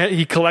when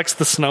he collects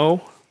the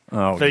snow.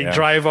 Oh, They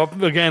drive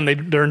up again.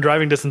 They're in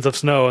driving distance of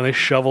snow, and they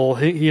shovel.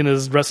 He and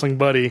his wrestling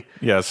buddy,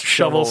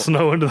 shovel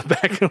snow into the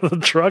back of the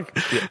truck.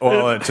 Yeah,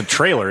 well, it's a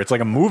trailer. It's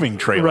like a moving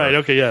trailer, Right?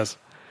 Okay, yes.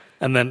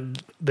 And then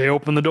they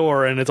open the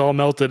door, and it's all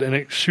melted, and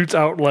it shoots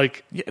out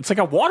like it's like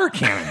a water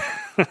cannon.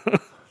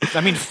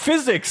 I mean,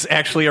 physics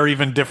actually are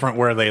even different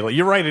where they.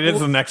 You're right. It is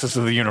the nexus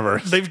of the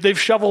universe.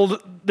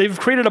 They've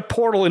created a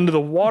portal into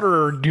the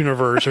water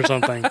universe or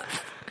something.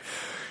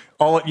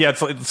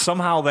 It's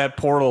somehow that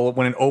portal,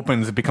 when it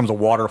opens, it becomes a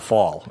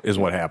waterfall, is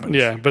what happens.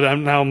 Yeah, but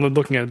I'm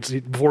looking at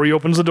it. Before he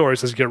opens the door, he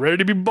says, "Get ready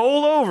to be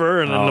bowled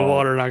over," and then the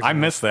water knocks him I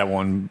missed that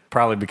one,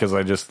 probably because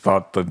I just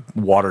thought the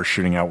water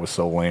shooting out was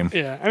so lame.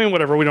 Yeah, I mean,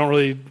 whatever. We don't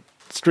really...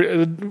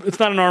 It's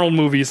not an Arnold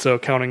movie, so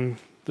counting...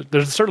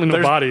 There's certainly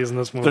no bodies in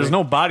this movie. There's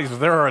no bodies, but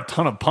there are a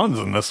ton of puns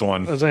in this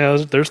one.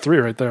 There's 3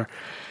 right there.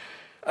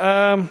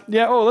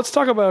 Let's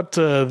talk about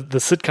the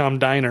sitcom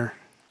Diner.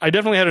 I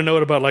definitely had a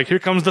note about, like, here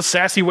comes the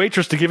sassy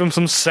waitress to give him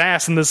some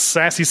sass in this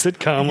sassy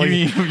sitcom. Like,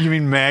 you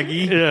mean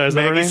Maggie? Yeah, is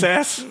Maggie that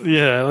sass?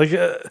 Yeah, like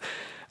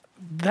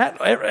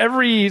that.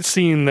 Every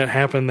scene that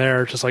happened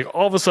there, just like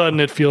all of a sudden,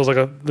 it feels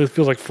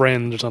like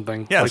Friends or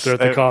something. Yes, like they're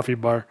at the coffee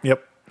bar.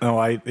 Yep. No,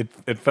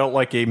 it felt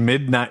like a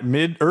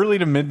early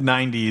to mid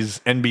 '90s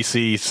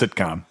NBC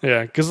sitcom.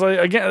 Yeah, because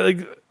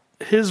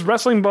his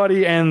wrestling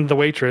buddy and the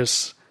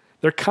waitress,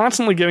 they're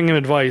constantly giving him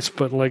advice,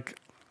 but like,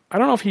 I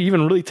don't know if he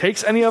even really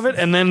takes any of it,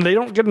 and then they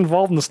don't get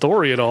involved in the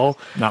story at all.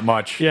 Not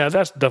much. Yeah,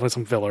 that's definitely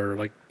some filler.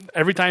 Like,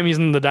 every time he's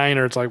in the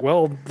diner, it's like,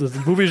 well,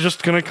 the movie's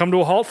just going to come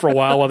to a halt for a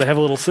while they have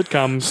a little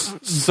sitcom.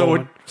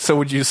 So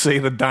would you say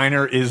the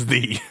diner is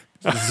the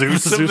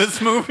Zeus of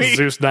this movie?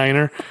 Zeus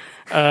Diner.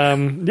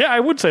 I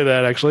would say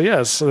that, actually,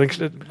 yes. I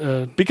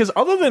think because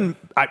other than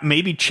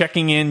maybe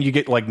checking in, you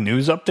get like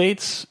news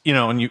updates,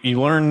 and you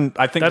learn.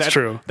 I think that's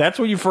true. That's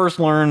where you first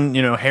learn,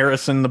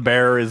 Harrison the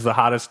bear is the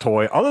hottest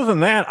toy. Other than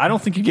that, I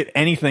don't think you get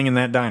anything in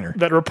that diner.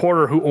 That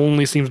reporter who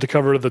only seems to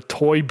cover the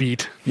toy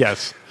beat.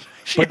 Yes.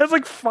 She has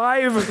like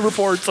 5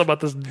 reports about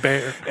this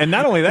bear. And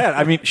not only that,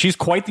 I mean, she's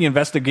quite the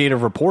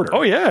investigative reporter.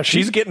 Oh, yeah.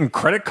 She's getting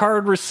credit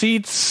card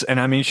receipts. And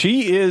I mean,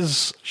 she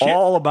is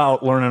all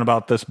about learning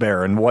about this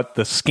bear and what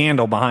the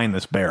scandal behind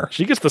this bear.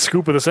 She gets the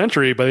scoop of the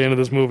century by the end of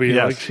this movie.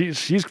 Yes. Like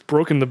she's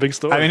broken the big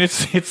story. I mean,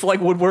 it's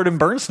like Woodward and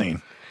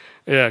Bernstein.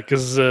 Yeah,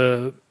 because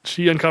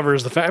she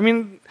uncovers the fact. I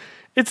mean,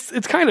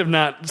 it's kind of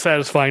not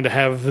satisfying to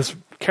have this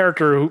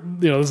character, who,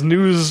 this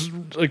news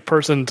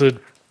person to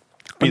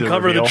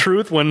uncover the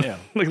truth when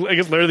I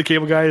guess Larry the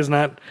Cable Guy is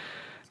not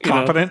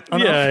competent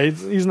enough. Yeah,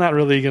 he's not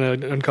really going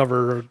to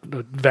uncover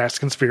a vast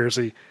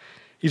conspiracy.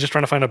 He's just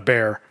trying to find a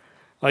bear.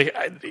 Like,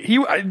 do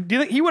you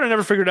think he would have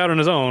never figured out on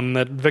his own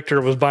that Victor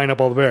was buying up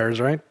all the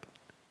bears, right?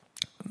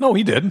 No,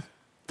 he did.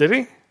 Did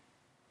he?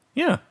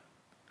 Yeah.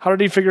 How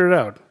did he figure it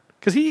out?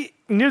 Because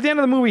near the end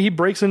of the movie, he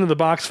breaks into the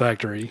box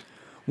factory.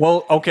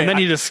 Well, okay. And then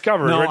he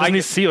discovered, right? Doesn't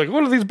he see, like,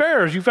 what are these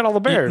bears? You fed all the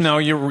bears. No,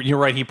 you're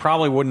right. He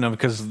probably wouldn't have,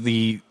 because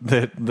the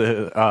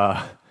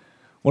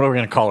what are we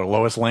going to call her?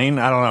 Lois Lane?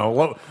 I don't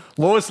know.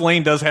 Lois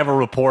Lane does have a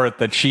report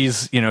that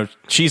she's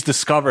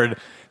discovered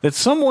that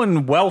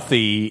someone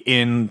wealthy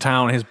in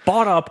town has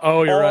bought up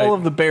all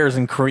of the bears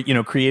and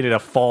created a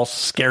false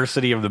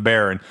scarcity of the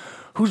bear. And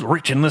who's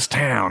rich in this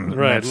town?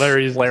 Right.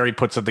 Larry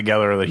puts it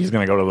together that he's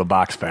going to go to the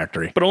box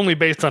factory. But only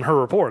based on her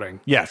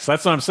reporting. Yes,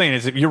 that's what I'm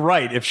saying. You're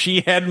right. If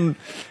he hadn't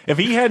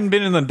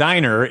been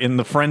in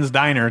the Friends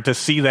diner to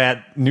see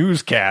that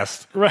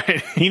newscast,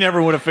 right, he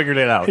never would have figured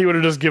it out. He would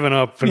have just given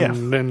up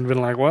and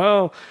been like,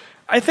 well,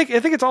 I think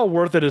it's all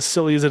worth it, as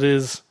silly as it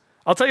is.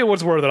 I'll tell you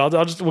what's worth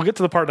it. We'll get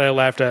to the part that I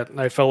laughed at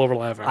and I fell over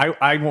laughing.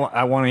 I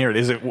want to hear it.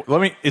 Is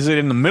it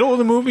in the middle of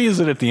the movie? Is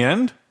it at the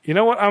end? You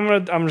know what?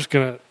 I'm just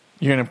gonna.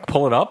 You're gonna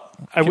pull it up?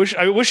 I wish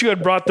you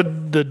had brought the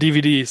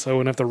DVD so I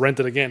wouldn't have to rent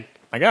it again.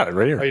 I got it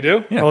right here. Oh, you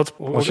do? Yeah. Let's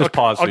just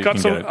pause.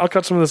 I'll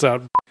cut some of this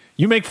out.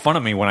 You make fun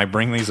of me when I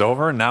bring these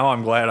over. Now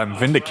I'm glad I'm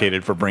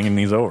vindicated for bringing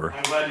these over.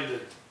 I'm glad you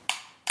did.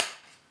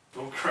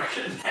 Don't crack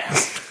it in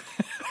half.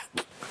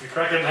 If you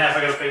crack it in half,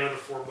 I gotta pay another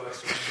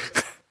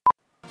 $4.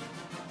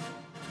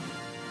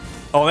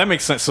 Oh, that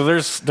makes sense. So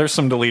there's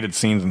some deleted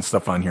scenes and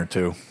stuff on here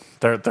too.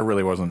 There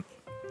really wasn't.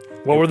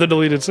 What were the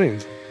deleted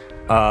scenes?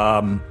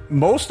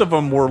 Most of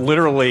them were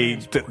literally,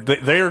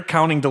 they're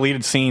counting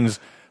deleted scenes.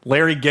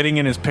 Larry getting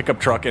in his pickup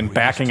truck and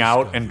backing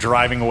out and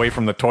driving away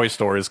from the toy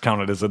store is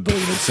counted as a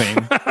deleted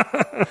scene.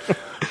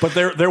 But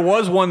there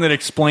was one that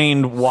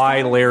explained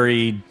why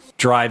Larry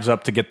drives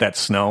up to get that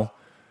snow.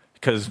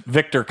 Because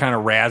Victor kind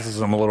of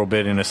razzes him a little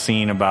bit in a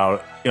scene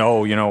about,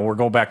 we're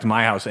going back to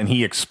my house. And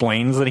he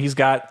explains that he's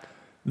got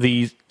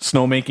the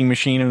snowmaking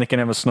machine and they can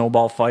have a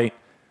snowball fight.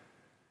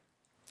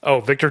 Oh,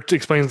 Victor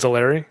explains to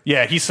Larry?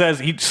 Yeah, he says,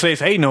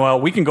 hey,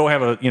 Noel, we can go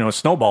have a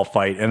snowball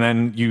fight. And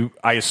then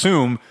I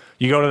assume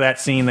you go to that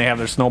scene, they have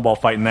their snowball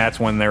fight, and that's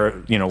when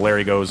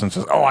Larry goes and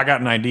says, oh, I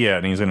got an idea.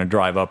 And he's going to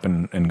drive up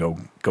and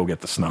go get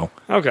the snow.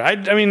 Okay.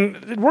 I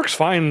mean, it works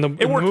fine in the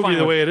movie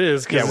the way it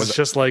is, because it's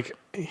just like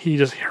he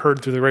just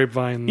heard through the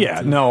grapevine. Yeah,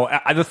 no,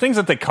 the things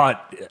that they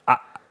cut,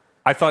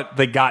 I thought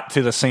they got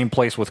to the same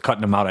place with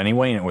cutting them out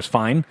anyway, and it was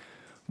fine.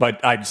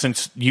 But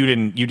since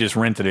you just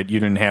rented it, you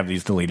didn't have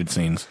these deleted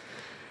scenes.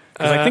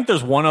 Because I think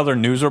there's one other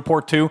news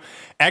report too.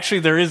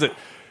 Actually,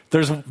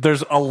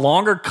 there's a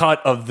longer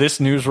cut of this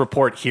news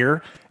report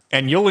here,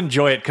 and you'll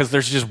enjoy it because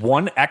there's just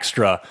one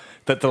extra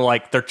that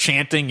they're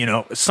chanting,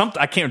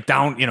 I can't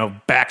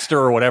down, Baxter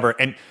or whatever,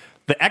 and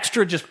the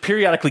extra just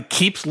periodically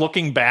keeps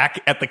looking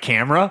back at the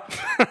camera.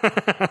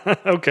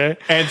 Okay.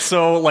 And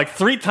so,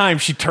 3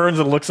 times she turns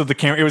and looks at the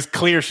camera. It was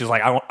clear. She's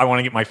like, I want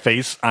to get my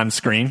face on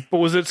screen. But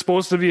was it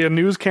supposed to be a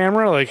news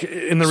camera,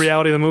 in the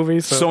reality of the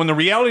movie? So in the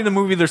reality of the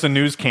movie, there's a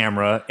news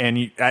camera. And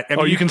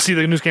you can see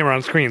the news camera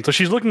on screen. So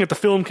she's looking at the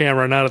film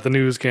camera, not at the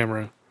news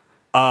camera.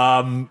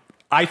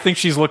 I think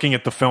she's looking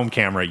at the film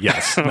camera,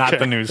 yes, okay. Not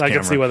the news camera. I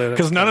can see why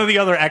because none of the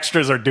other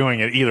extras are doing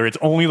it either. It's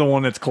only the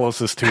one that's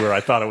closest to her. I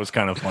thought it was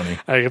kind of funny.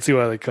 I can see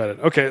why they cut it.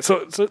 Okay,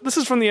 so this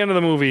is from the end of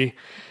the movie.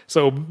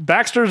 So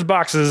Baxter's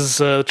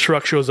Boxes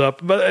truck shows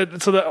up,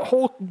 but so the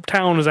whole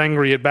town is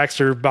angry at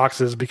Baxter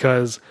Boxes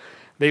because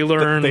they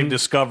learn they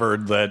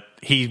discovered that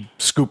he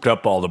scooped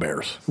up all the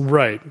bears.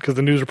 Right, because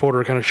the news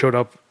reporter kind of showed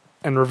up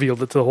and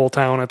revealed it to the whole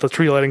town at the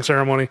tree lighting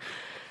ceremony.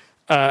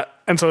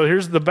 And so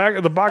here's the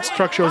box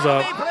truck shows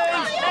up.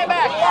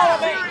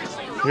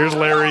 Here's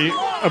Larry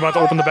about to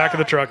open the back of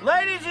the truck.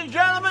 Ladies and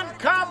gentlemen,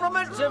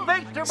 compliments of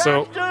Victor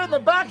So, Baxter and the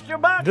Baxter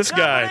Box this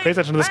guy, Company. pay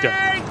attention to this guy.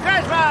 Merry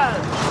Christmas!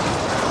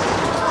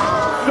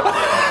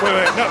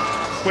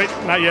 Wait,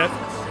 not yet.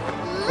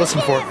 Listen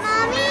for it.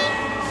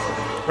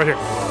 Right here.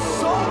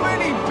 So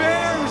many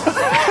bears!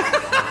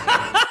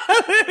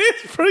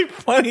 It's pretty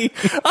funny.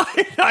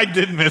 I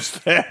did miss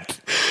that.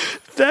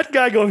 That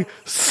guy going,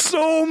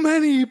 so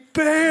many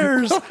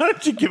bears. Why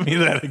don't you give me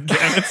that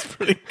again? It's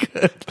pretty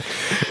good.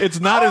 It's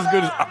not as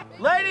good as...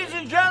 Ladies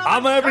and gentlemen,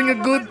 I'm having a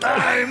good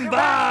time.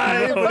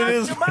 Bye. But it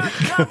is... Baxter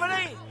Box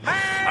Company.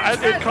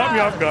 It caught me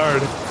off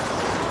guard.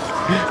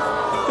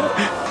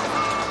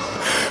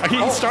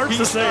 He starts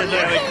to say it,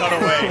 Yeah, they cut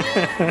away.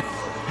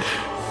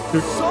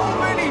 So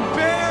many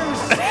bears!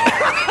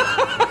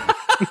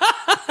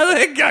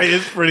 That guy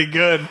is pretty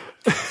good.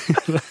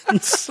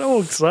 He's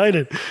so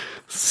excited.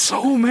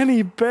 So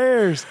many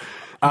bears.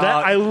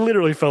 I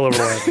literally fell over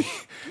laughing.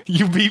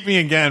 You beat me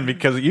again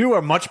because you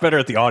are much better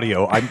at the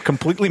audio. I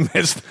completely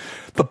missed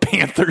the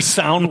Panther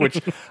sound,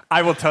 which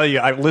I will tell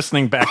you,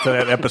 listening back to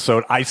that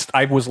episode, I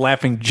was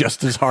laughing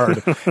just as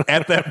hard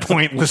at that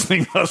point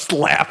listening to us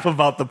laugh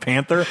about the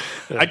Panther.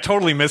 I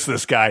totally missed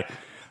this guy.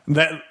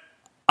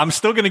 I'm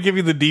still going to give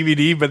you the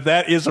DVD, but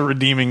that is a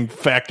redeeming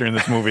factor in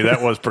this movie.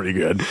 That was pretty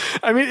good.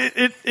 I mean,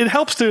 it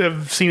helps to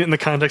have seen it in the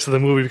context of the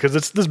movie because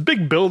it's this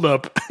big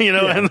buildup,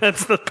 and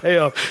that's the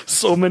payoff.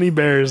 So many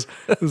bears.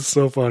 It's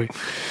so funny.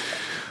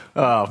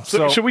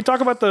 So should we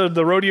talk about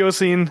the rodeo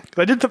scene?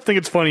 I did think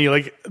it's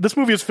funny. This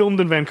movie is filmed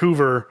in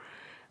Vancouver,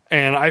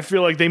 and I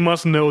feel like they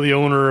must know the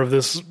owner of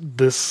this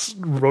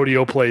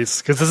rodeo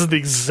place because this is the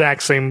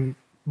exact same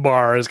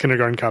bar as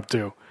Kindergarten Cop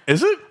 2.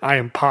 Is it? I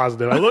am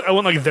positive. I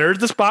went there's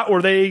the spot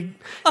where they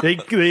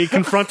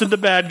confronted the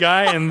bad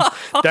guy, and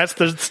that's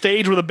the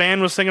stage where the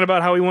band was singing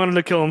about how he wanted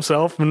to kill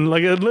himself, and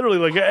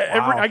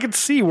I could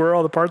see where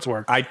all the parts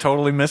were. I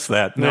totally missed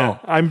that. No,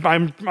 yeah, I'm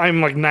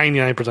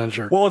 99%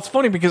 sure. Well, it's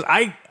funny because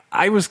I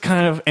was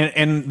kind of,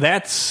 and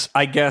that's,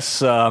 I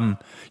guess,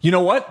 you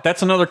know what?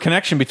 That's another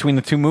connection between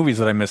the two movies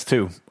that I missed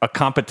too. A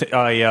contest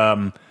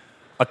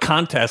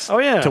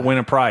to win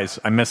a prize.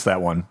 I missed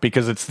that one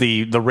because it's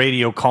the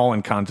radio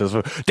call-in contest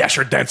of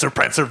Dasher, Dancer,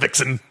 Prancer,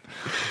 Vixen.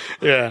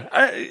 Yeah.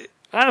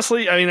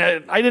 Honestly, I mean,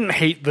 I didn't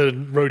hate the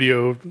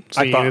rodeo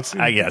scene. I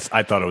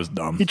thought it was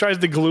dumb. He tries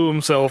to glue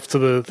himself to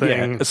the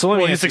thing. Yeah, so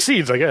he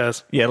succeeds, I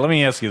guess. Yeah, let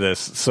me ask you this.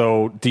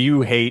 So, do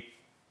you hate...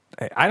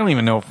 I don't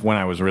even know if when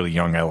I was really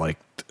young I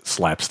liked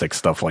slapstick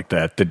stuff like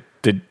that. Did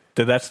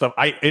that stuff...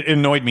 It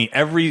annoyed me.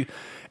 Every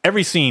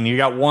scene, you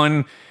got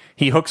one...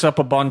 He hooks up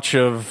a bunch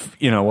of,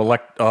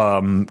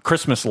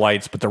 Christmas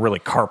lights, but they're really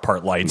car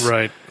part lights.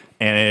 Right.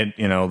 And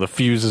the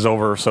fuse is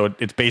over, so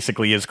it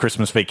basically is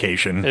Christmas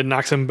Vacation. It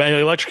knocks him back,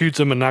 it electrocutes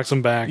him and knocks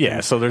him back.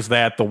 Yeah, so there's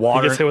that. The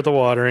water. He gets hit with the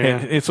water, yeah.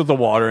 It's with the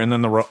water, and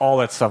then all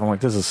that stuff. I'm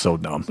like, this is so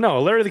dumb.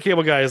 No, Larry the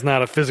Cable Guy is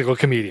not a physical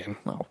comedian.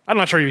 No. I'm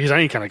not sure he's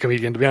any kind of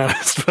comedian, to be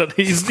honest, but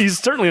he's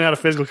certainly not a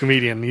physical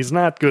comedian. He's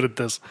not good at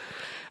this.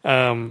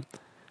 But,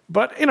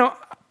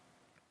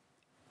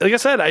 like I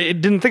said, I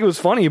didn't think it was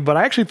funny, but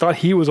I actually thought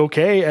he was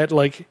okay at,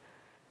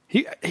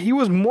 he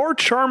was more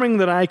charming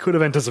than I could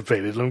have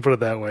anticipated. Let me put it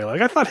that way.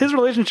 I thought his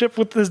relationship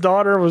with his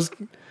daughter was,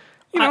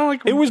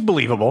 it was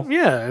believable.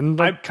 Yeah, and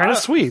kind of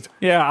sweet.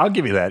 Yeah, I'll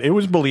give you that. It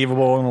was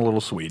believable and a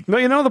little sweet. No,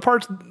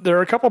 there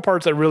are a couple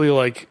parts that really,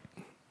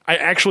 I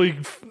actually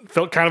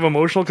felt kind of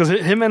emotional because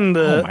him and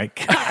the... Oh, my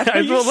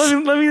God.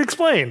 let me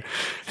explain.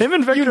 Him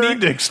and Victor... You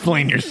need to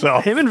explain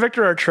yourself. Him and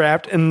Victor are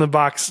trapped in the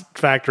box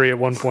factory at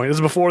one point. This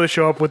is before they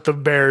show up with the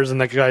bears, and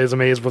that guy is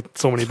amazed with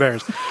so many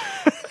bears.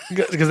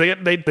 Because they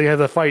have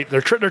the fight.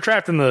 They're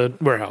trapped in the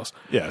warehouse.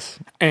 Yes.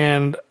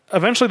 And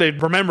eventually they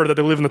remember that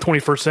they live in the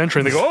 21st century,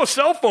 and they go, "Oh,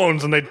 cell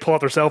phones!" And they pull out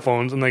their cell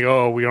phones, and they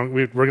go, "Oh,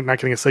 we're not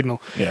getting a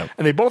signal." Yeah.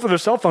 And they both have their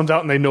cell phones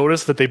out, and they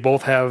notice that they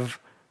both have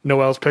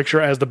Noelle's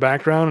picture as the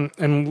background.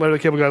 And Larry the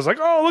Cable Guy's like,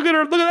 "Oh, look at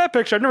her! Look at that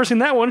picture! I've never seen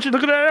that one.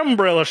 Look at that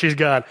umbrella she's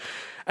got."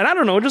 And I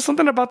don't know, just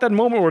something about that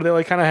moment where they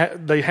like kind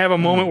of they have a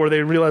moment where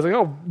they realize like,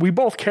 "Oh, we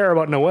both care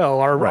about Noelle.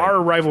 Our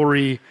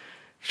rivalry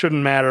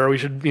shouldn't matter. We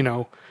should, be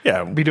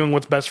doing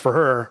what's best for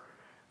her."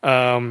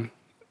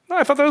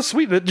 I thought that was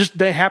sweet. That just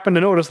they happen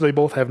to notice they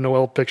both have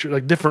Noelle pictures,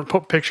 like different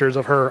pictures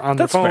of her on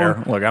their phone.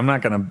 That's fair. Look, I'm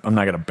not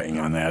gonna bang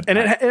on that. And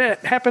it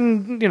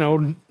happened,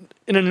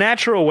 in a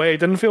natural way. It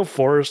didn't feel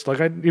forced,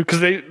 because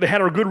they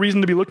had a good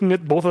reason to be looking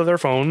at both of their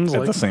phones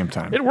at the same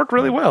time. It worked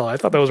really well. I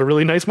thought that was a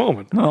really nice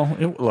moment.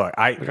 No,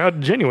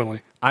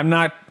 genuinely, I'm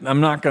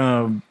not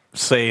gonna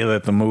say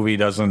that the movie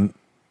doesn't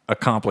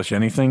accomplish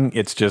anything.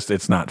 It's just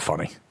it's not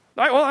funny.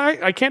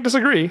 I can't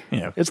disagree.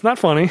 Yeah, it's not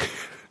funny.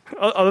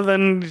 Other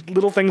than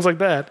little things like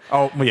that.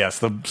 Oh, yes.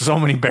 So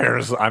many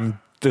bears. I'm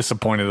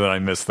disappointed that I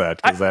missed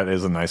that because that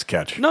is a nice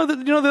catch. No,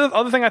 the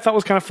other thing I thought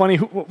was kind of funny.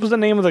 What was the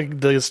name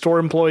of the store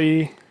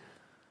employee?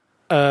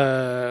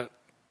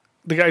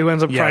 The guy who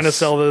ends up trying to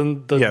sell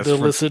the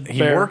illicit bear.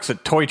 He works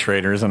at Toy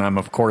Traders, and I'm,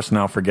 of course,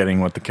 now forgetting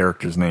what the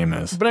character's name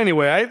is. But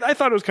anyway, I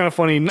thought it was kind of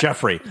funny.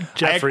 Jeffrey.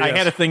 I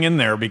had a thing in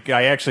there.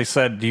 I actually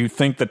said, do you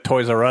think that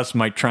Toys R Us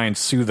might try and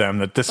sue them,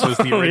 that this is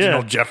the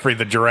original Jeffrey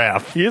the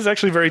giraffe? He is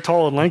actually very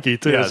tall and lanky,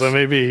 too, yes. So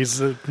maybe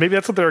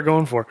that's what they were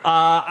going for.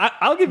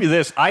 I'll give you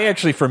this.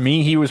 For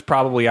me, he was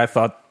probably, I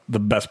thought, the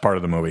best part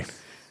of the movie.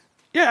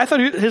 Yeah, I thought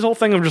his whole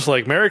thing of just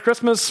like Merry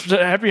Christmas,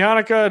 Happy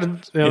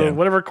Hanukkah,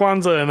 whatever,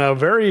 Kwanzaa, and a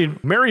very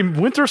Merry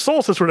Winter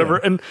Solstice, whatever.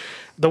 Yeah. And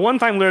the one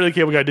time Larry the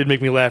Cable Guy did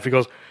make me laugh. He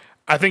goes,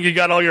 "I think you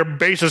got all your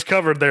bases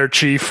covered there,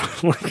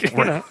 Chief." I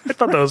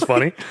thought that was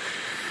funny.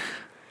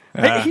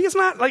 He's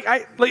not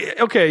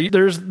okay.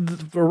 There's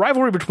a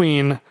rivalry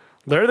between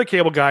Larry the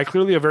Cable Guy,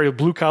 clearly a very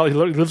blue collar. He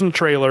lives in a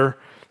trailer.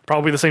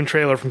 Probably the same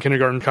trailer from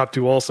Kindergarten Cop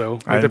 2 also.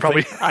 I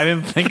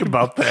didn't think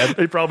about that.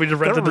 They probably just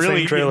rented the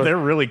same trailer. They're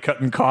really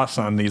cutting costs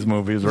on these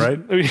movies, right?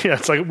 Yeah,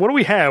 it's like, what do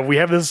we have? We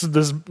have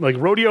this like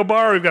rodeo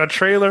bar. We've got a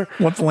trailer.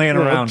 What's laying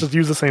around? Just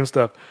use the same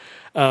stuff.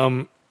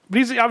 But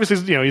he's obviously,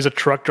 he's a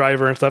truck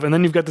driver and stuff. And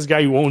then you've got this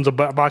guy who owns a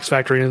box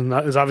factory and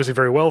is obviously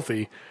very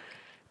wealthy.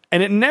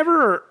 And it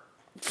never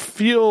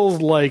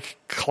feels like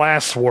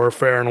class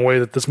warfare in a way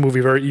that this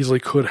movie very easily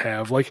could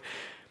have. Like,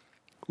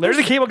 Larry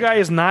the Cable Guy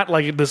is not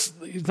like this.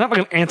 He's not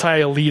like an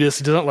anti-elitist.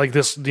 He doesn't like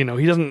this. He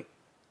doesn't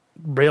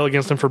rail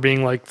against him for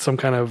being like some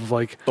kind of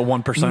like the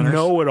 1%ers.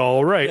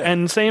 Know-it-all, right? Yeah.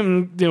 And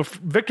same,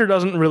 Victor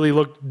doesn't really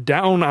look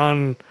down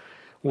on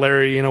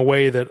Larry in a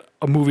way that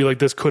a movie like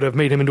this could have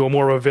made him into a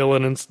more of a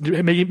villain and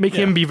make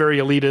him be very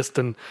elitist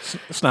and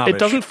snobbish. It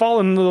doesn't fall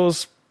into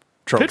those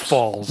tropes.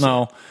 Pitfalls.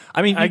 No,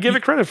 I mean I give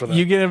it credit for that.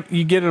 You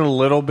get it a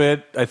little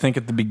bit. I think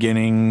at the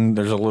beginning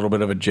there's a little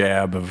bit of a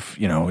jab of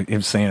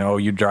him saying, "Oh,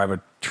 you drive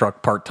a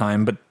truck part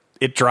time," but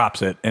it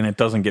drops it and it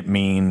doesn't get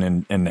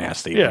mean and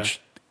nasty,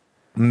 which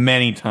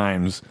many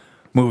times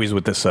movies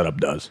with this setup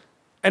does.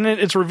 And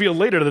it's revealed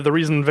later that the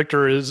reason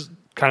Victor is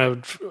kind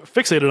of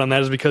fixated on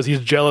that is because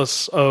he's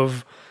jealous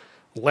of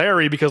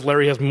Larry because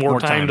Larry has more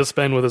time to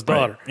spend with his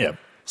daughter. Right. Yeah.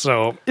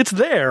 So it's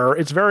there.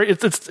 It's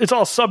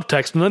all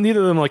subtext, and then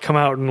neither of them like come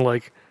out and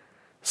like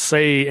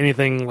say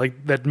anything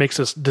like that makes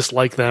us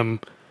dislike them.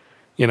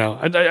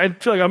 I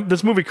feel like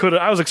this movie could.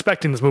 I was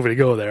expecting this movie to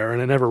go there,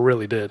 and it never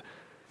really did.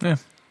 Yeah,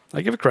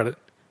 I give it credit.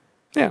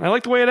 Yeah, I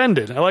like the way it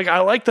ended. I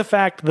like the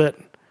fact that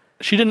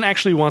she didn't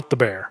actually want the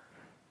bear.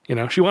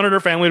 She wanted her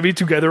family to be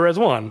together as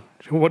one.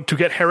 She wanted to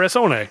get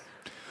Harrison.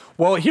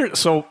 Well,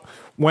 so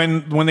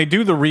when they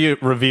do the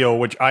reveal,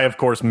 which I of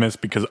course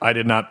missed because I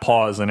did not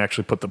pause and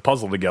actually put the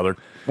puzzle together.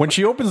 When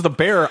she opens the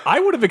bear, I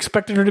would have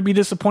expected her to be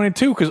disappointed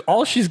too, because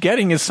all she's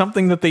getting is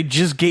something that they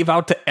just gave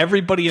out to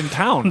everybody in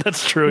town.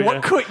 That's true.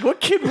 What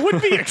kid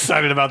would be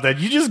excited about that?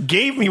 You just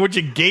gave me what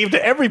you gave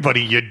to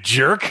everybody, you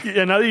jerk.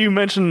 Yeah, now that you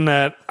mentioned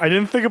that, I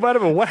didn't think about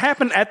it, but what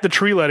happened at the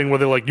tree lighting where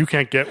they're like, "You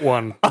can't get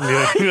one,"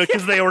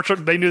 because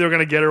they knew they were going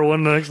to get her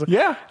one next.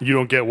 Yeah, you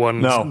don't get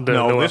one.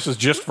 No, this is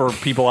just for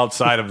people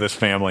outside of this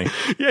family.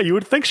 Yeah, you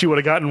would think she would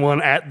have gotten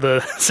one at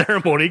the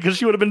ceremony because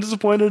she would have been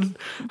disappointed.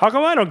 How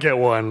come I don't get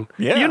one?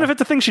 Yeah. Even if it's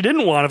a thing she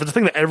didn't want, if it's a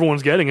thing that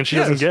everyone's getting and she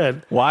doesn't get.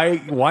 Why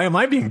am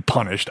I being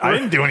punished? I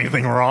didn't do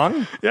anything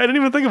wrong. Yeah, I didn't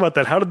even think about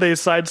that. How did they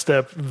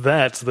sidestep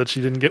that so that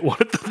she didn't get one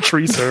at the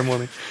tree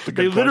ceremony?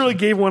 They literally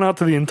gave one out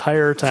to the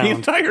entire town. The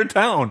entire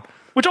town.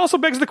 Which also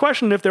begs the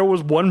question, if there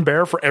was one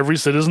bear for every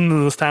citizen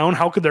in this town,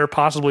 how could there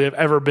possibly have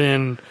ever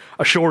been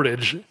a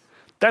shortage?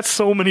 That's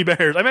so many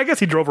bears. I mean, I guess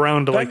he drove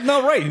around to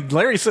No, right.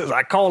 Larry says,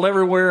 I called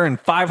everywhere in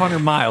 500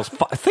 miles.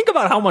 Think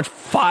about how much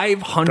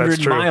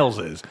 500 miles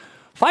is.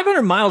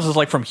 500 miles is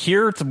like from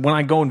here to when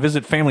I go and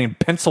visit family in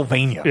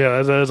Pennsylvania.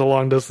 Yeah, that is a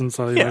long distance.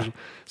 Yeah.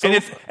 So,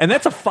 and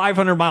that's a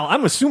 500 mile,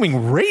 I'm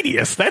assuming,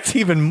 radius. That's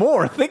even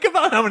more. Think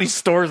about how many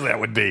stores that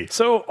would be.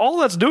 So all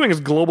that's doing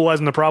is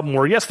globalizing the problem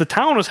where, yes, the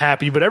town was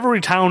happy, but every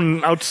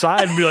town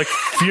outside would be like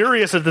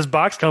furious at this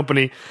box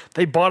company.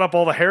 They bought up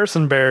all the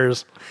Harrison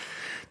bears.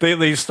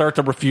 they start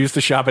to refuse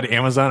to shop at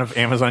Amazon if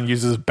Amazon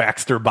uses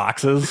Baxter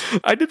boxes.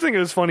 I did think it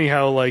was funny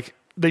how like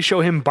they show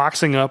him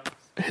boxing up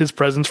his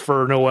presents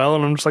for Noel,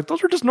 and I'm just like,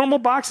 those are just normal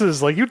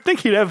boxes. Like you'd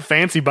think he'd have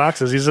fancy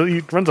boxes. He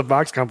runs a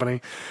box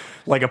company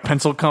Like a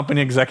pencil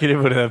company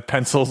executive would have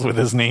pencils with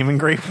his name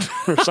engraved.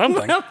 or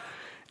something.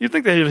 You'd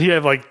think that he'd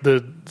have like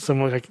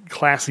some like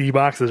classy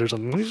boxes or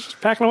something. He's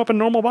just packing them up in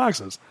normal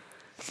boxes.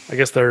 I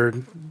guess they're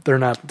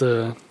not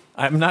the.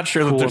 I'm not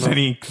sure that there's enough.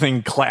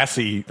 anything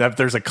classy, that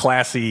there's a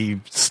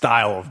classy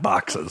style of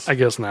boxes. I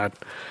guess not.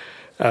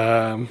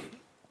 But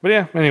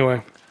yeah.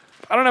 Anyway,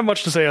 I don't have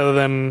much to say other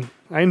than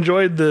I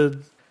enjoyed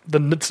the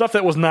stuff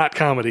that was not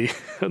comedy,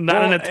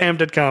 not an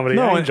attempt at comedy.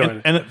 I enjoyed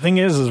it. And the thing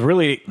is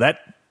really that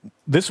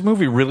this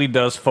movie really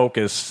does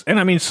focus, and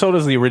I mean, so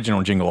does the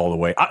original Jingle All the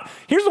Way.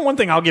 Here's the one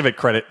thing I'll give it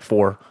credit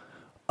for,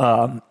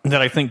 that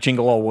I think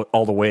Jingle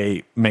All the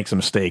Way makes a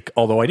mistake,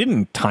 although I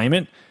didn't time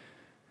it.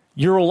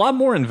 You're a lot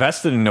more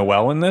invested in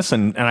Noel in this,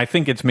 and I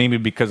think it's maybe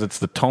because it's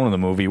the tone of the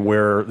movie,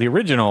 where the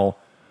original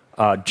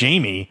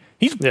Jamie,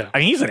 he's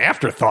an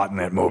afterthought in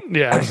that movie.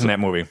 Yeah, in that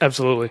movie.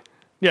 Absolutely.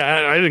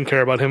 Yeah, I didn't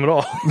care about him at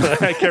all.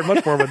 I cared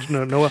much more about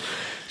Noel.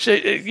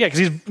 Yeah, because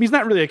he's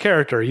not really a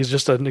character. He's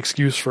just an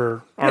excuse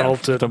for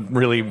Arnold to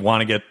really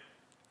want to get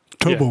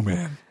Turbo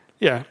Man.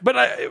 Yeah,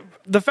 but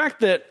the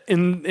fact that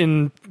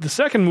in the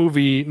second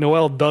movie,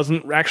 Noel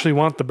doesn't actually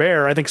want the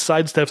bear, I think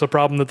sidesteps a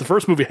problem that the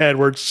first movie had,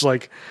 where it's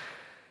like,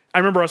 I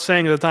remember us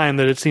saying at the time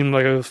that it seemed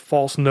like a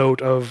false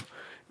note of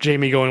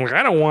Jamie going like,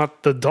 I don't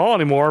want the doll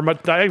anymore.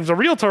 I was a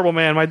real Turbo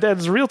Man. My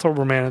dad's a real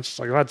Turbo Man. It's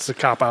like, that's a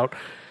cop out.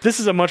 This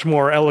is a much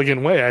more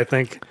elegant way, I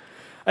think.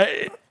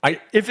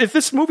 If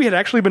this movie had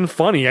actually been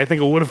funny, I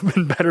think it would have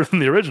been better than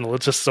the original.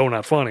 It's just so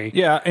not funny.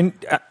 Yeah, and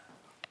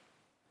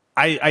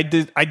I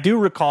do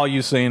recall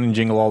you saying in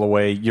Jingle All the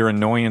Way, your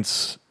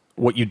annoyance,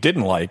 what you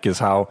didn't like is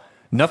how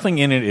nothing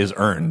in it is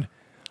earned.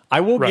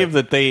 I will give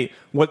that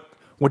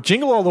what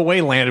Jingle All the Way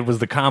landed was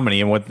the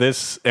comedy, and what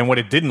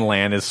it didn't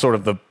land is sort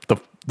of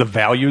the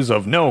values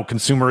of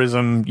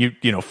consumerism,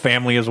 you know,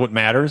 family is what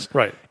matters.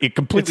 Right. It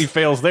completely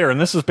fails there, and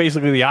this is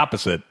basically the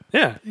opposite.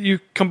 Yeah. You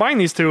combine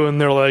these two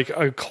and they're like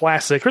a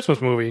classic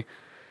Christmas movie.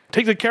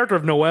 Take the character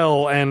of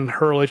Noelle and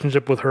her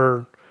relationship with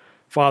her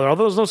father.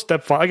 Although there's no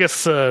stepfather. I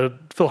guess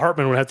Phil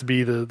Hartman would have to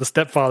be the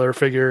stepfather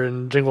figure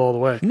in Jingle All the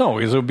Way. No,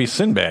 because it would be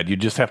Sinbad. You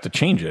just have to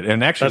change it.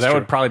 And actually, that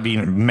would probably be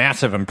a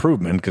massive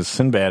improvement, because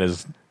Sinbad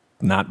is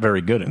not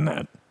very good in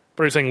that.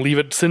 But are you saying leave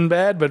it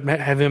Sinbad, but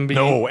have him be...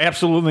 No,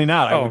 absolutely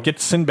not. I would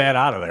get Sinbad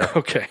out of there.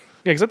 Okay.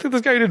 Yeah, because I think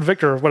this guy who did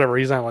Victor or whatever,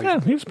 he's not like...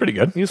 Yeah, he was pretty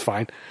good. He was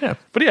fine. Yeah.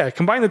 But yeah,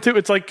 combine the two.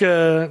 It's like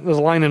there's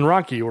a line in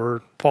Rocky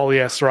where Paulie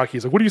asks Rocky,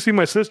 he's like, what do you see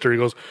my sister? He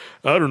goes,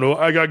 I don't know.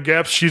 I got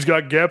gaps. She's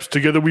got gaps.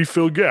 Together we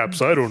fill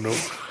gaps. I don't know.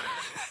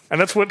 And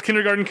that's what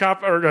Kindergarten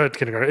Cop, or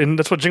and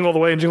that's what Jingle All the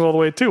Way and Jingle All the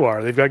Way 2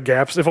 are. They've got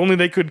gaps. If only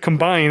they could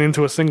combine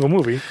into a single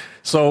movie.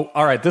 So,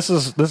 all right, this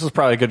is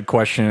probably a good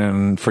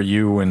question for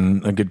you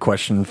and a good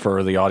question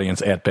for the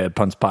audience at Bad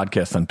Puns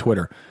Podcast on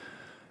Twitter.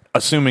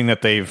 Assuming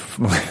that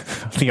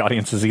the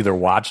audience has either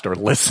watched or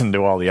listened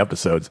to all the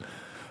episodes,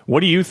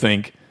 what do you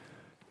think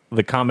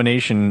the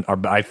combination, or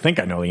I think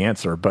I know the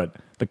answer, but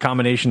the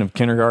combination of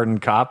Kindergarten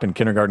Cop and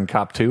Kindergarten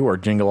Cop 2 or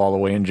Jingle All the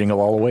Way and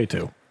Jingle All the Way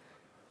 2?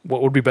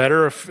 What would be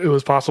better if it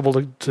was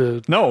possible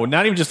to... No,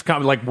 not even just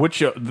like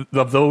which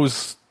of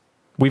those.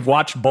 We've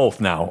watched both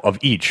now of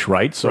each,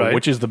 right? So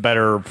which is the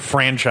better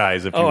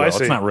franchise, if you will? I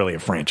see. It's not really a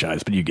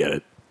franchise, but you get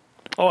it.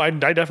 Oh, I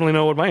definitely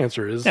know what my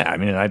answer is. Yeah, I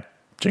mean,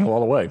 Jingle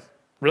All the Way.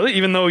 Really?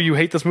 Even though you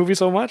hate this movie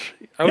so much?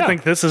 I would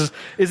think this is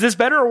this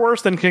better or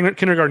worse than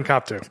Kindergarten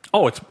Cop 2?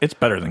 Oh, it's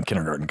better than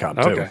Kindergarten Cop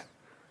 2. Okay.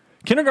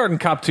 Kindergarten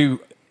Cop 2,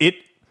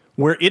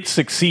 where it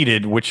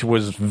succeeded, which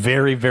was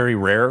very, very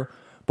rare,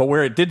 but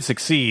where it did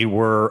succeed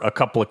were a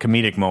couple of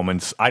comedic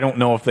moments. I don't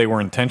know if they were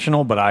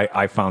intentional, but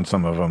I found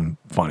some of them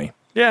funny.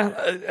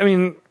 Yeah, I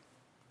mean...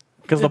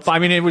 Because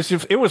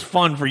it was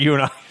fun for you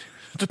and I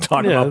to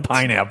talk about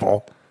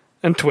pineapple.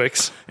 And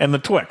Twix. And the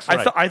Twix,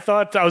 right. I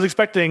thought I was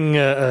expecting...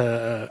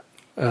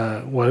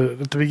 what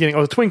at the beginning?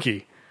 Oh, the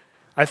Twinkie.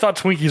 I thought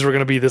Twinkies were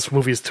going to be this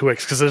movie's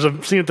Twix, because there's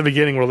a scene at the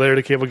beginning where Larry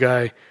the Cable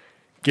Guy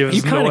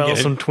gives Noel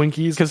some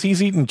Twinkies. Because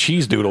he's eating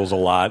cheese doodles a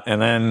lot,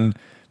 and then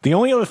the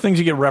only other things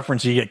you get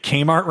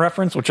Kmart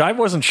reference, which I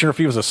wasn't sure if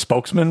he was a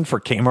spokesman for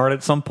Kmart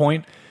at some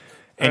point.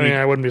 And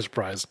I wouldn't be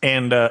surprised.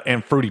 And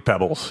Fruity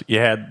Pebbles.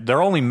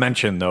 They're only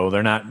mentioned though.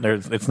 They're not.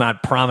 It's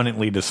not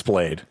prominently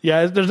displayed.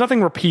 Yeah, there's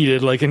nothing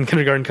repeated like in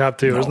Kindergarten Cop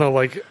 2. No. There's no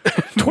like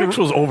Twix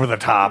was over the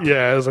top.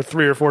 Yeah, it was like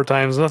 3 or 4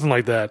 times. Nothing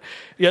like that.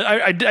 Yeah,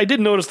 I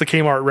did notice the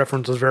Kmart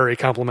reference was very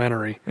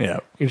complimentary. Yeah,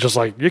 he's just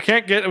like, you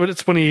can't get.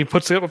 It's when he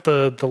puts up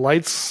the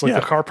lights, like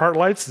the car part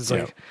lights. It's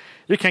like,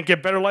 you can't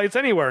get better lights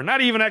anywhere,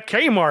 not even at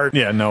Kmart.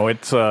 Yeah, no,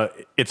 it's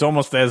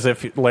almost as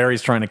if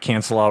Larry's trying to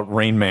cancel out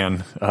Rain Man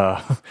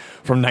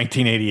from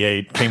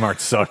 1988. Kmart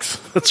sucks.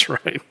 That's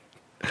right.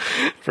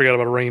 Forgot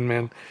about Rain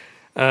Man.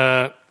 All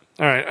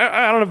right,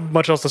 I don't have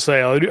much else to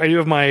say. I do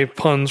have my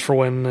puns for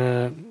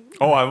when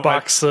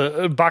box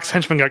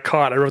henchman got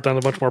caught. I wrote down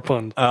a bunch more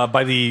puns.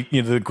 By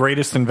the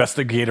greatest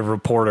investigative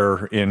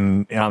reporter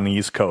on the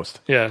East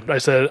Coast. Yeah, I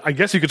said, I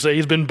guess you could say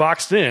he's been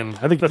boxed in.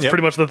 I think that's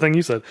pretty much the thing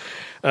you said.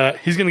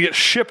 He's going to get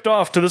shipped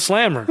off to the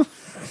slammer.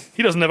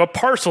 He doesn't have a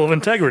parcel of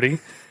integrity.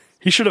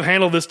 He should have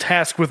handled this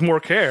task with more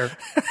care.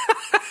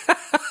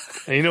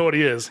 And you know what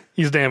he is?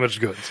 He's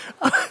damaged goods.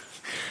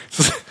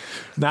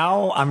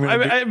 Now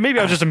maybe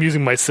I was just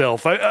amusing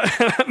myself.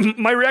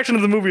 My reaction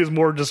to the movie is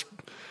more just...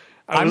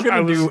 I'm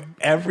going to do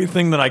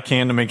everything that I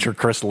can to make sure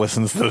Chris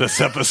listens to this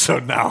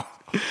episode now.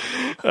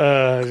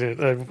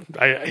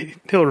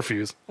 He'll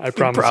refuse. I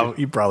promise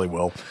He probably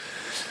will.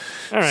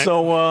 All right.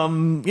 So,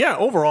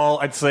 overall,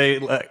 I'd say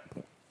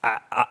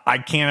I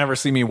can't ever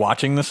see me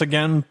watching this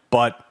again,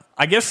 but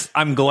I guess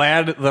I'm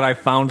glad that I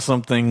found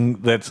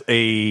something that's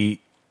a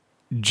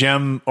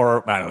gem,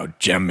 or I don't know,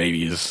 gem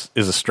maybe is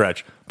a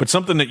stretch, but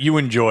something that you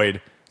enjoyed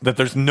that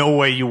there's no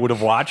way you would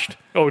have watched.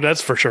 Oh,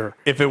 that's for sure.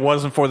 If it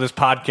wasn't for this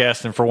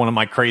podcast and for one of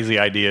my crazy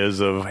ideas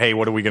of, hey,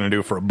 what are we going to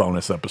do for a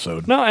bonus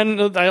episode? No, and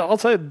I'll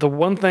tell you, the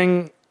one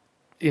thing,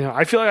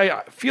 I feel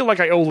like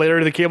I owe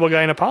Larry the Cable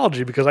Guy an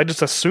apology because I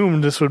just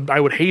assumed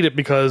I would hate it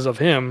because of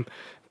him,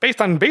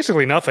 based on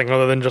basically nothing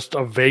other than just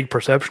a vague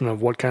perception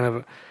of what kind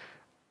of,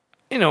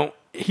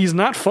 he's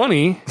not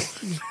funny,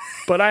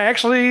 but I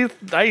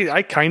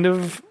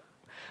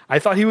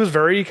thought he was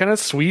very kind of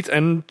sweet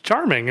and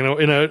charming,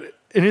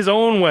 in his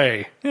own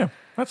way. Yeah,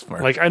 that's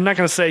fair. Like, I'm not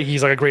going to say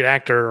he's like a great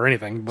actor or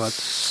anything, but...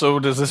 So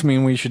does this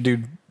mean we should do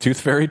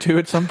Tooth Fairy 2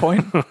 at some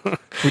point?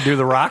 We do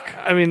The Rock?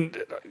 I mean,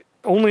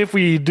 only if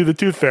we do the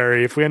Tooth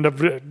Fairy. If we end up...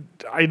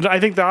 I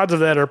think the odds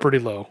of that are pretty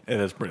low. It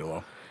is pretty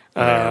low.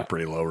 They are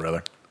pretty low,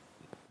 rather.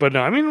 But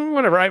no, I mean,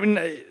 whatever. I mean,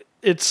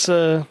 it's...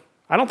 I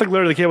don't think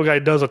Larry the Cable Guy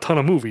does a ton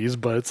of movies,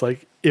 but it's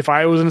like, if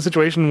I was in a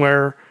situation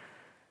where...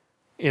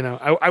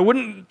 I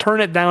wouldn't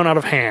turn it down out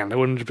of hand. I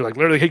wouldn't just be like,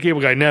 Larry the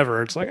Cable Guy,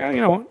 never. It's like,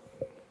 you know what?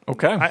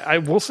 Okay.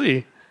 We'll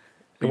see.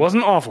 It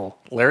wasn't awful.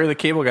 Larry the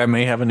Cable Guy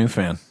may have a new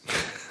fan.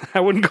 I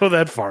wouldn't go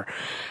that far.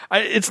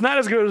 It's not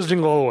as good as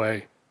Jingle All the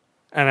Way,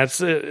 and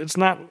it's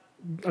not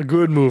a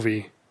good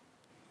movie,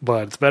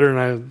 but it's better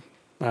than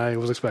I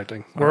was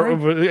expecting.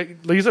 Like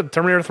you said,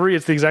 Terminator 3,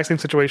 it's the exact same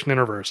situation in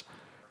reverse.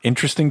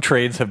 Interesting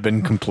trades have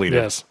been completed.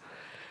 Yes.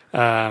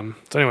 So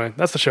anyway,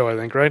 that's the show, I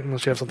think, right?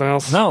 Unless you have something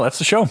else? No, that's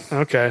the show.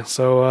 Okay,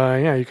 so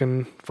you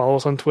can follow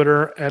us on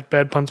Twitter at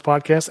Bad Puns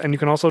Podcast, and you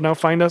can also now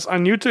find us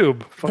on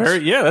YouTube.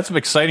 That's some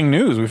exciting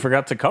news. We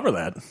forgot to cover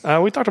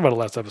that. We talked about it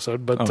last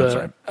episode, but that's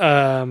right.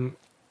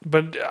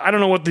 But I don't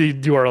know what the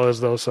URL is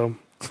though, so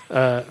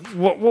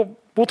we'll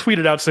tweet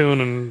it out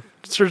soon and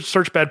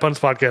search Bad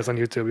Puns Podcast on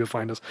YouTube. You'll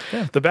find us.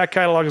 Yeah. The back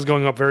catalog is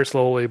going up very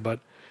slowly, but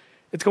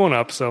it's going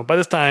up. So by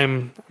this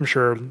time, I'm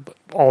sure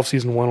all of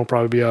season 1 will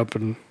probably be up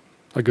and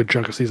a good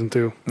chunk of season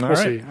 2. We'll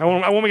see. I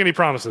won't make any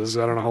promises.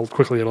 I don't know how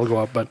quickly it'll go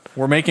up, but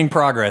we're making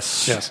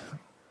progress. Yes.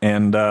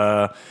 And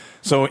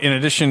so in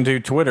addition to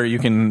Twitter, you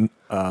can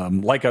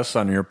like us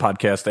on your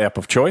podcast app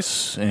of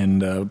choice,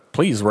 and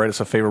please write us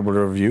a favorable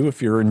review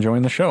if you're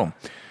enjoying the show.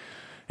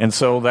 And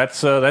so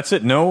that's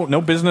it.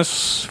 No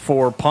business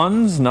for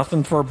puns,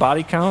 nothing for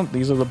body count.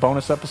 These are the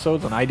bonus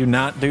episodes, and I do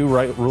not do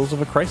rules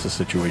of a crisis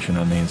situation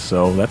on these.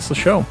 So that's the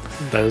show.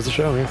 That is the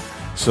show, yeah.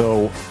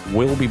 So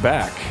we'll be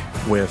back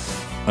with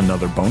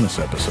another bonus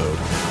episode.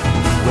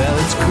 Well,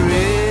 it's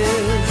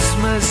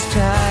Christmas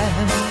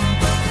time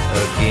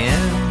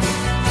again.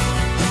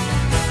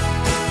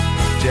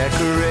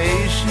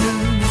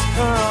 Decorations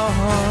are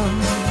on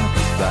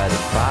by the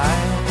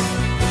fire.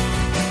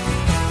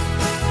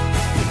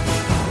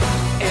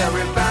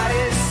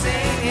 Everybody's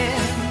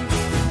singing,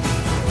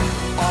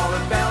 all the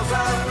bells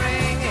are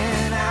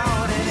ringing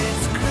out, and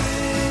it's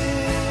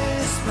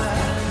Christmas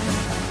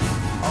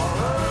all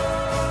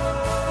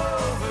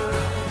over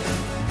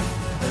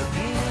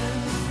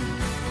again.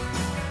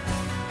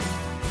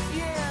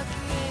 Yeah,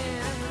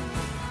 again.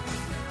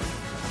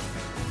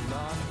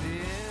 Long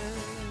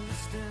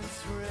distance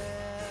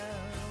relatives,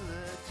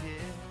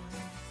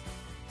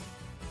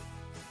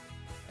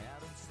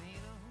 haven't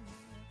seen them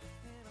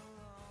in a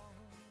long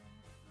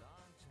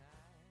time.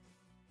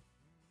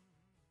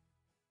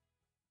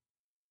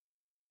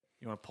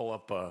 You want to pull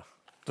up the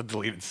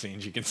deleted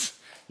scenes? You can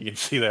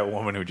see that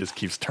woman who just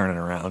keeps turning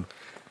around.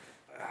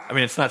 I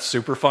mean, it's not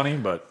super funny,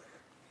 but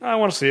I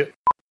want to see it.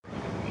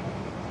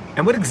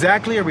 And what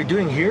exactly are we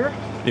doing here?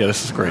 yeah,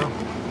 this is great.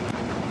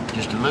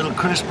 Just a little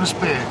Christmas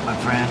spirit, my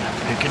friend.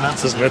 Picking up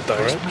This isn't it, though,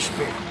 right? Christmas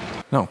spirit.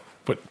 No,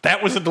 but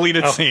that was a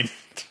deleted scene.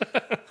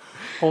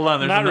 Hold on,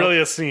 there's Not really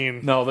a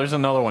scene. No, there's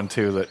another one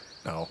too.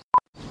 No,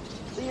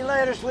 See you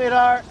later,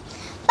 sweetheart.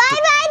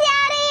 Bye-bye,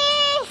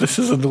 Daddy! this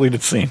is a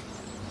deleted scene.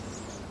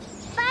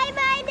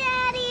 Bye-bye,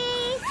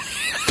 Daddy!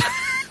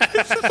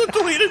 This is a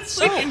deleted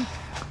scene.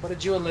 What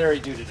did you and Larry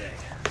do today?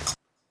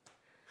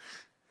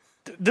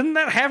 Didn't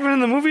that happen in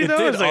the movie, It though?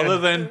 did, It's like other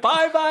than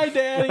 "Bye Bye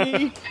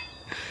Daddy."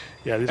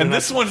 yeah, these are And not-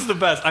 this one's the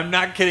best. I'm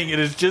not kidding. It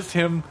is just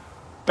him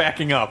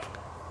backing up.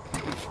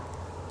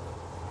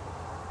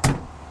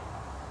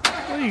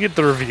 Well, you get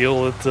the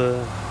reveal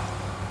that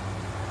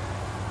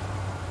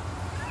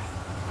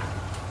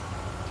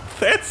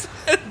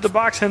The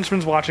box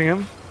henchman's watching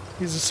him.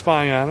 He's just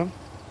spying on him.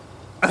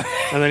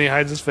 And then he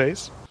hides his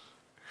face.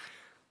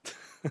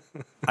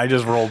 I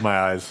just rolled my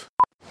eyes.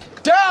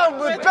 Down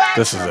with Baxter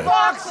This is it.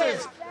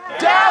 boxes!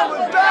 Down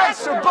with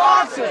Baxter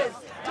boxes!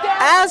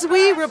 As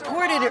we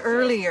reported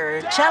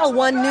earlier, Channel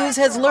 1 News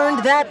has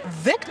learned that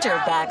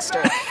Victor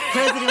Baxter,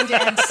 president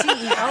and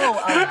CEO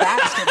of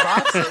Baxter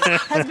Boxes,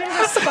 has been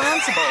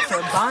responsible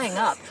for buying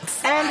up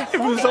and If it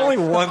was holding only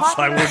the once, I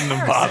popular wouldn't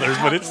have bothered,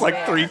 Harrison but it's like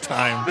Hawkware. 3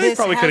 times. They This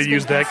probably has could have been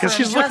used that because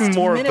she's confirmed looking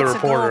more at the just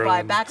minutes ago reporter by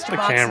than Baxter the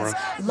Boxes' camera.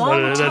 That is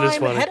longtime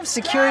funny. head of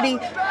security,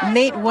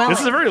 Nate Welling. This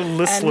is a very And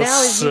now, as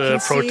listless you can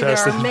see,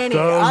 protest. there are many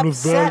Down with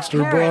upset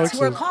Baxter parents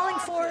who are Boxes. calling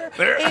for a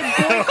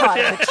boycott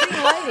of the tree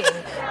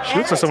lighting. She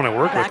looks like someone I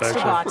work with, Baxter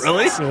actually. Boxes.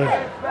 Really?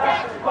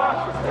 Yeah.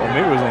 Well,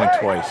 maybe it was only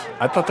twice.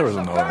 I thought there was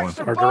another one.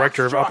 Our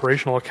director of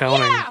operational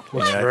accounting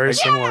looks Yeah, very I-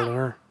 similar to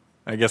her.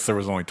 I guess there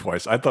was only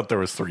twice. I thought there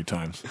was 3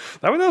 times.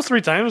 That was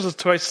 3 times.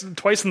 It was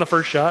twice in the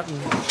first shot. And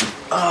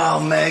Oh,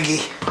 Maggie,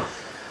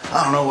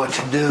 I don't know what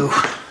to do.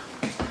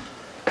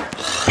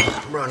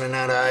 I'm running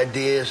out of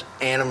ideas,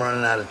 and I'm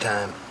running out of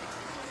time.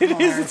 It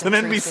is. It's an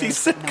NBC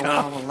sitcom.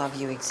 Noel will love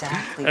you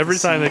exactly every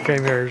the time same. they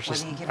came here, it's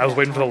just Whether you give I was it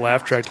waiting for the up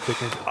laugh track to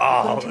kick in.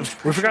 Oh,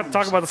 we forgot to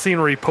talk about the scene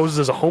where he poses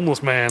as a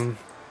homeless man.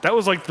 That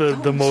was like the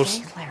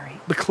most,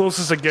 the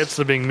closest it gets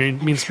to being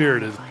mean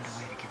spirited.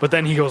 But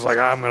then he goes like,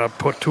 I'm gonna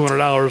put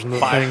 $200 in the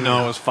thing.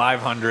 No, it was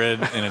 500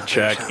 in a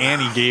check,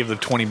 and he gave the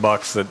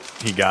 $20 that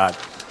he got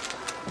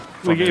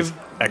from his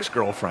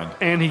ex-girlfriend.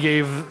 And he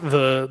gave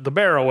the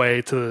bear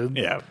away to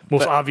the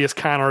most obvious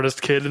con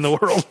artist kid in the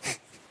world.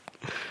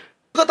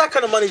 You got that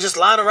kind of money just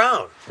lying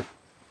around.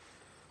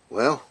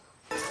 Well,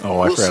 Oh,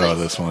 I We'll forgot see. about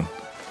this one.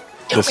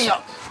 Help me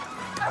up.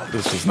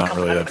 This was not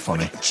really that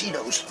funny.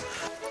 Cheetos.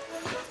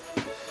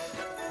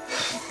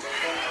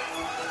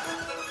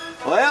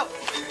 Well,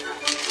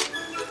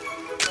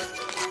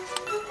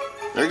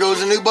 there goes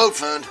the new boat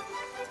fund.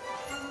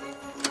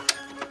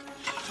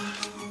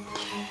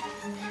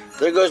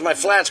 There goes my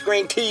flat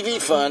screen TV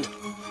fund.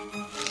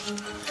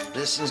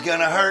 This is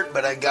gonna hurt,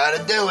 but I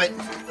gotta do it.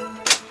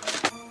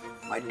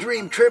 My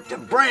dream trip to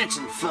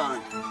Branson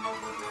fund.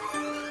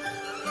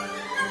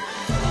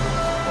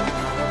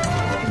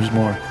 There's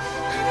more.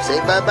 Say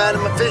bye-bye to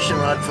my fishing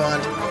rod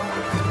fund.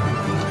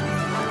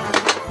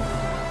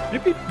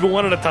 Maybe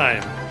one at a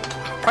time.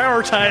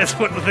 Prioritize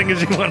what the thing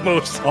is you want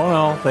most. Oh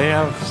no, they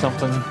have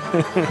something.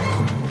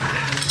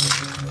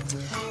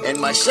 And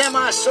my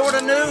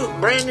semi-sorta new,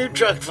 brand new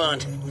truck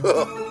fund.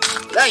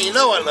 Now you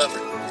know I love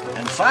her.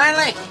 And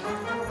finally,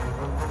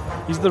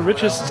 He's the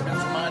richest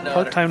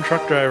part-time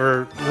truck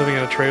driver living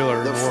in a trailer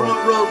in the the world.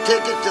 front row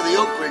ticket to the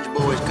Oak Ridge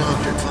Boys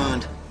concert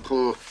fund.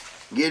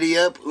 Giddy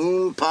up,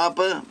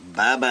 papa,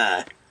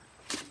 bye-bye.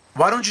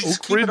 Why don't you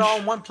just Oak keep Ridge? it all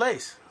in one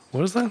place?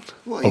 What is that?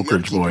 Well, you Oak gotta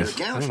Ridge keep your Boys. I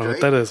accounts don't know what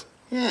straight. that is.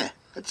 Yeah,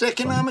 that's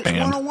economics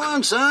Band.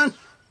 101, son.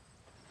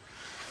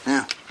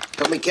 Now,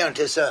 help me count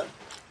this up.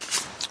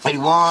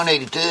 81,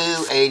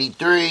 82,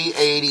 83,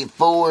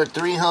 84,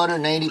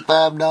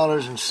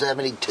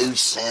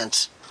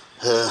 $385.72.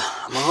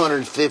 I'm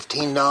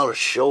 $115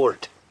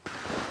 short.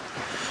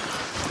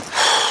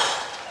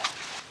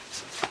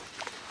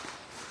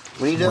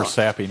 What are you More doing?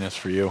 sappiness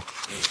for you.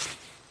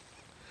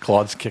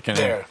 Claude's kicking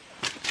There.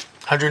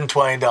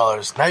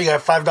 $120. Now you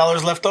got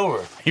 $5 left over.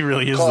 in. He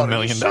really is Claude, the $1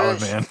 million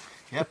serious? man.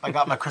 Yep, I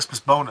got my Christmas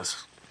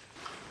bonus.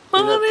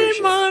 Money. I'll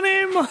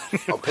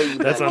pay you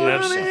That's back. on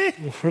that.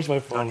 Where's my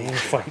phone?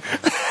 That's on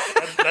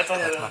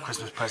My that.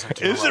 Christmas present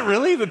to you. Is it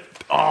really the?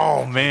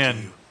 Oh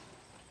man!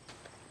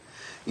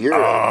 You're Oh,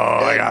 a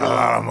I got a daggone-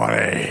 lot of money. All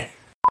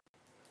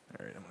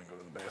right, I'm gonna go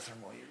to the bathroom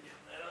while you're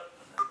getting that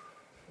up.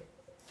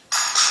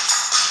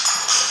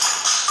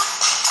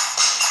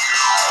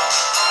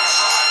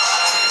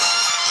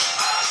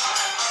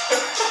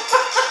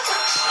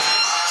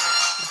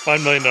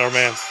 $5 million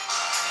man.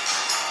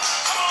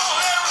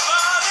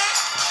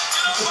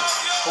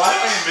 Why do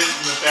I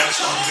envision that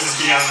song's gonna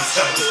be on this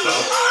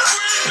episode?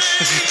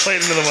 Play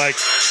it into the mic.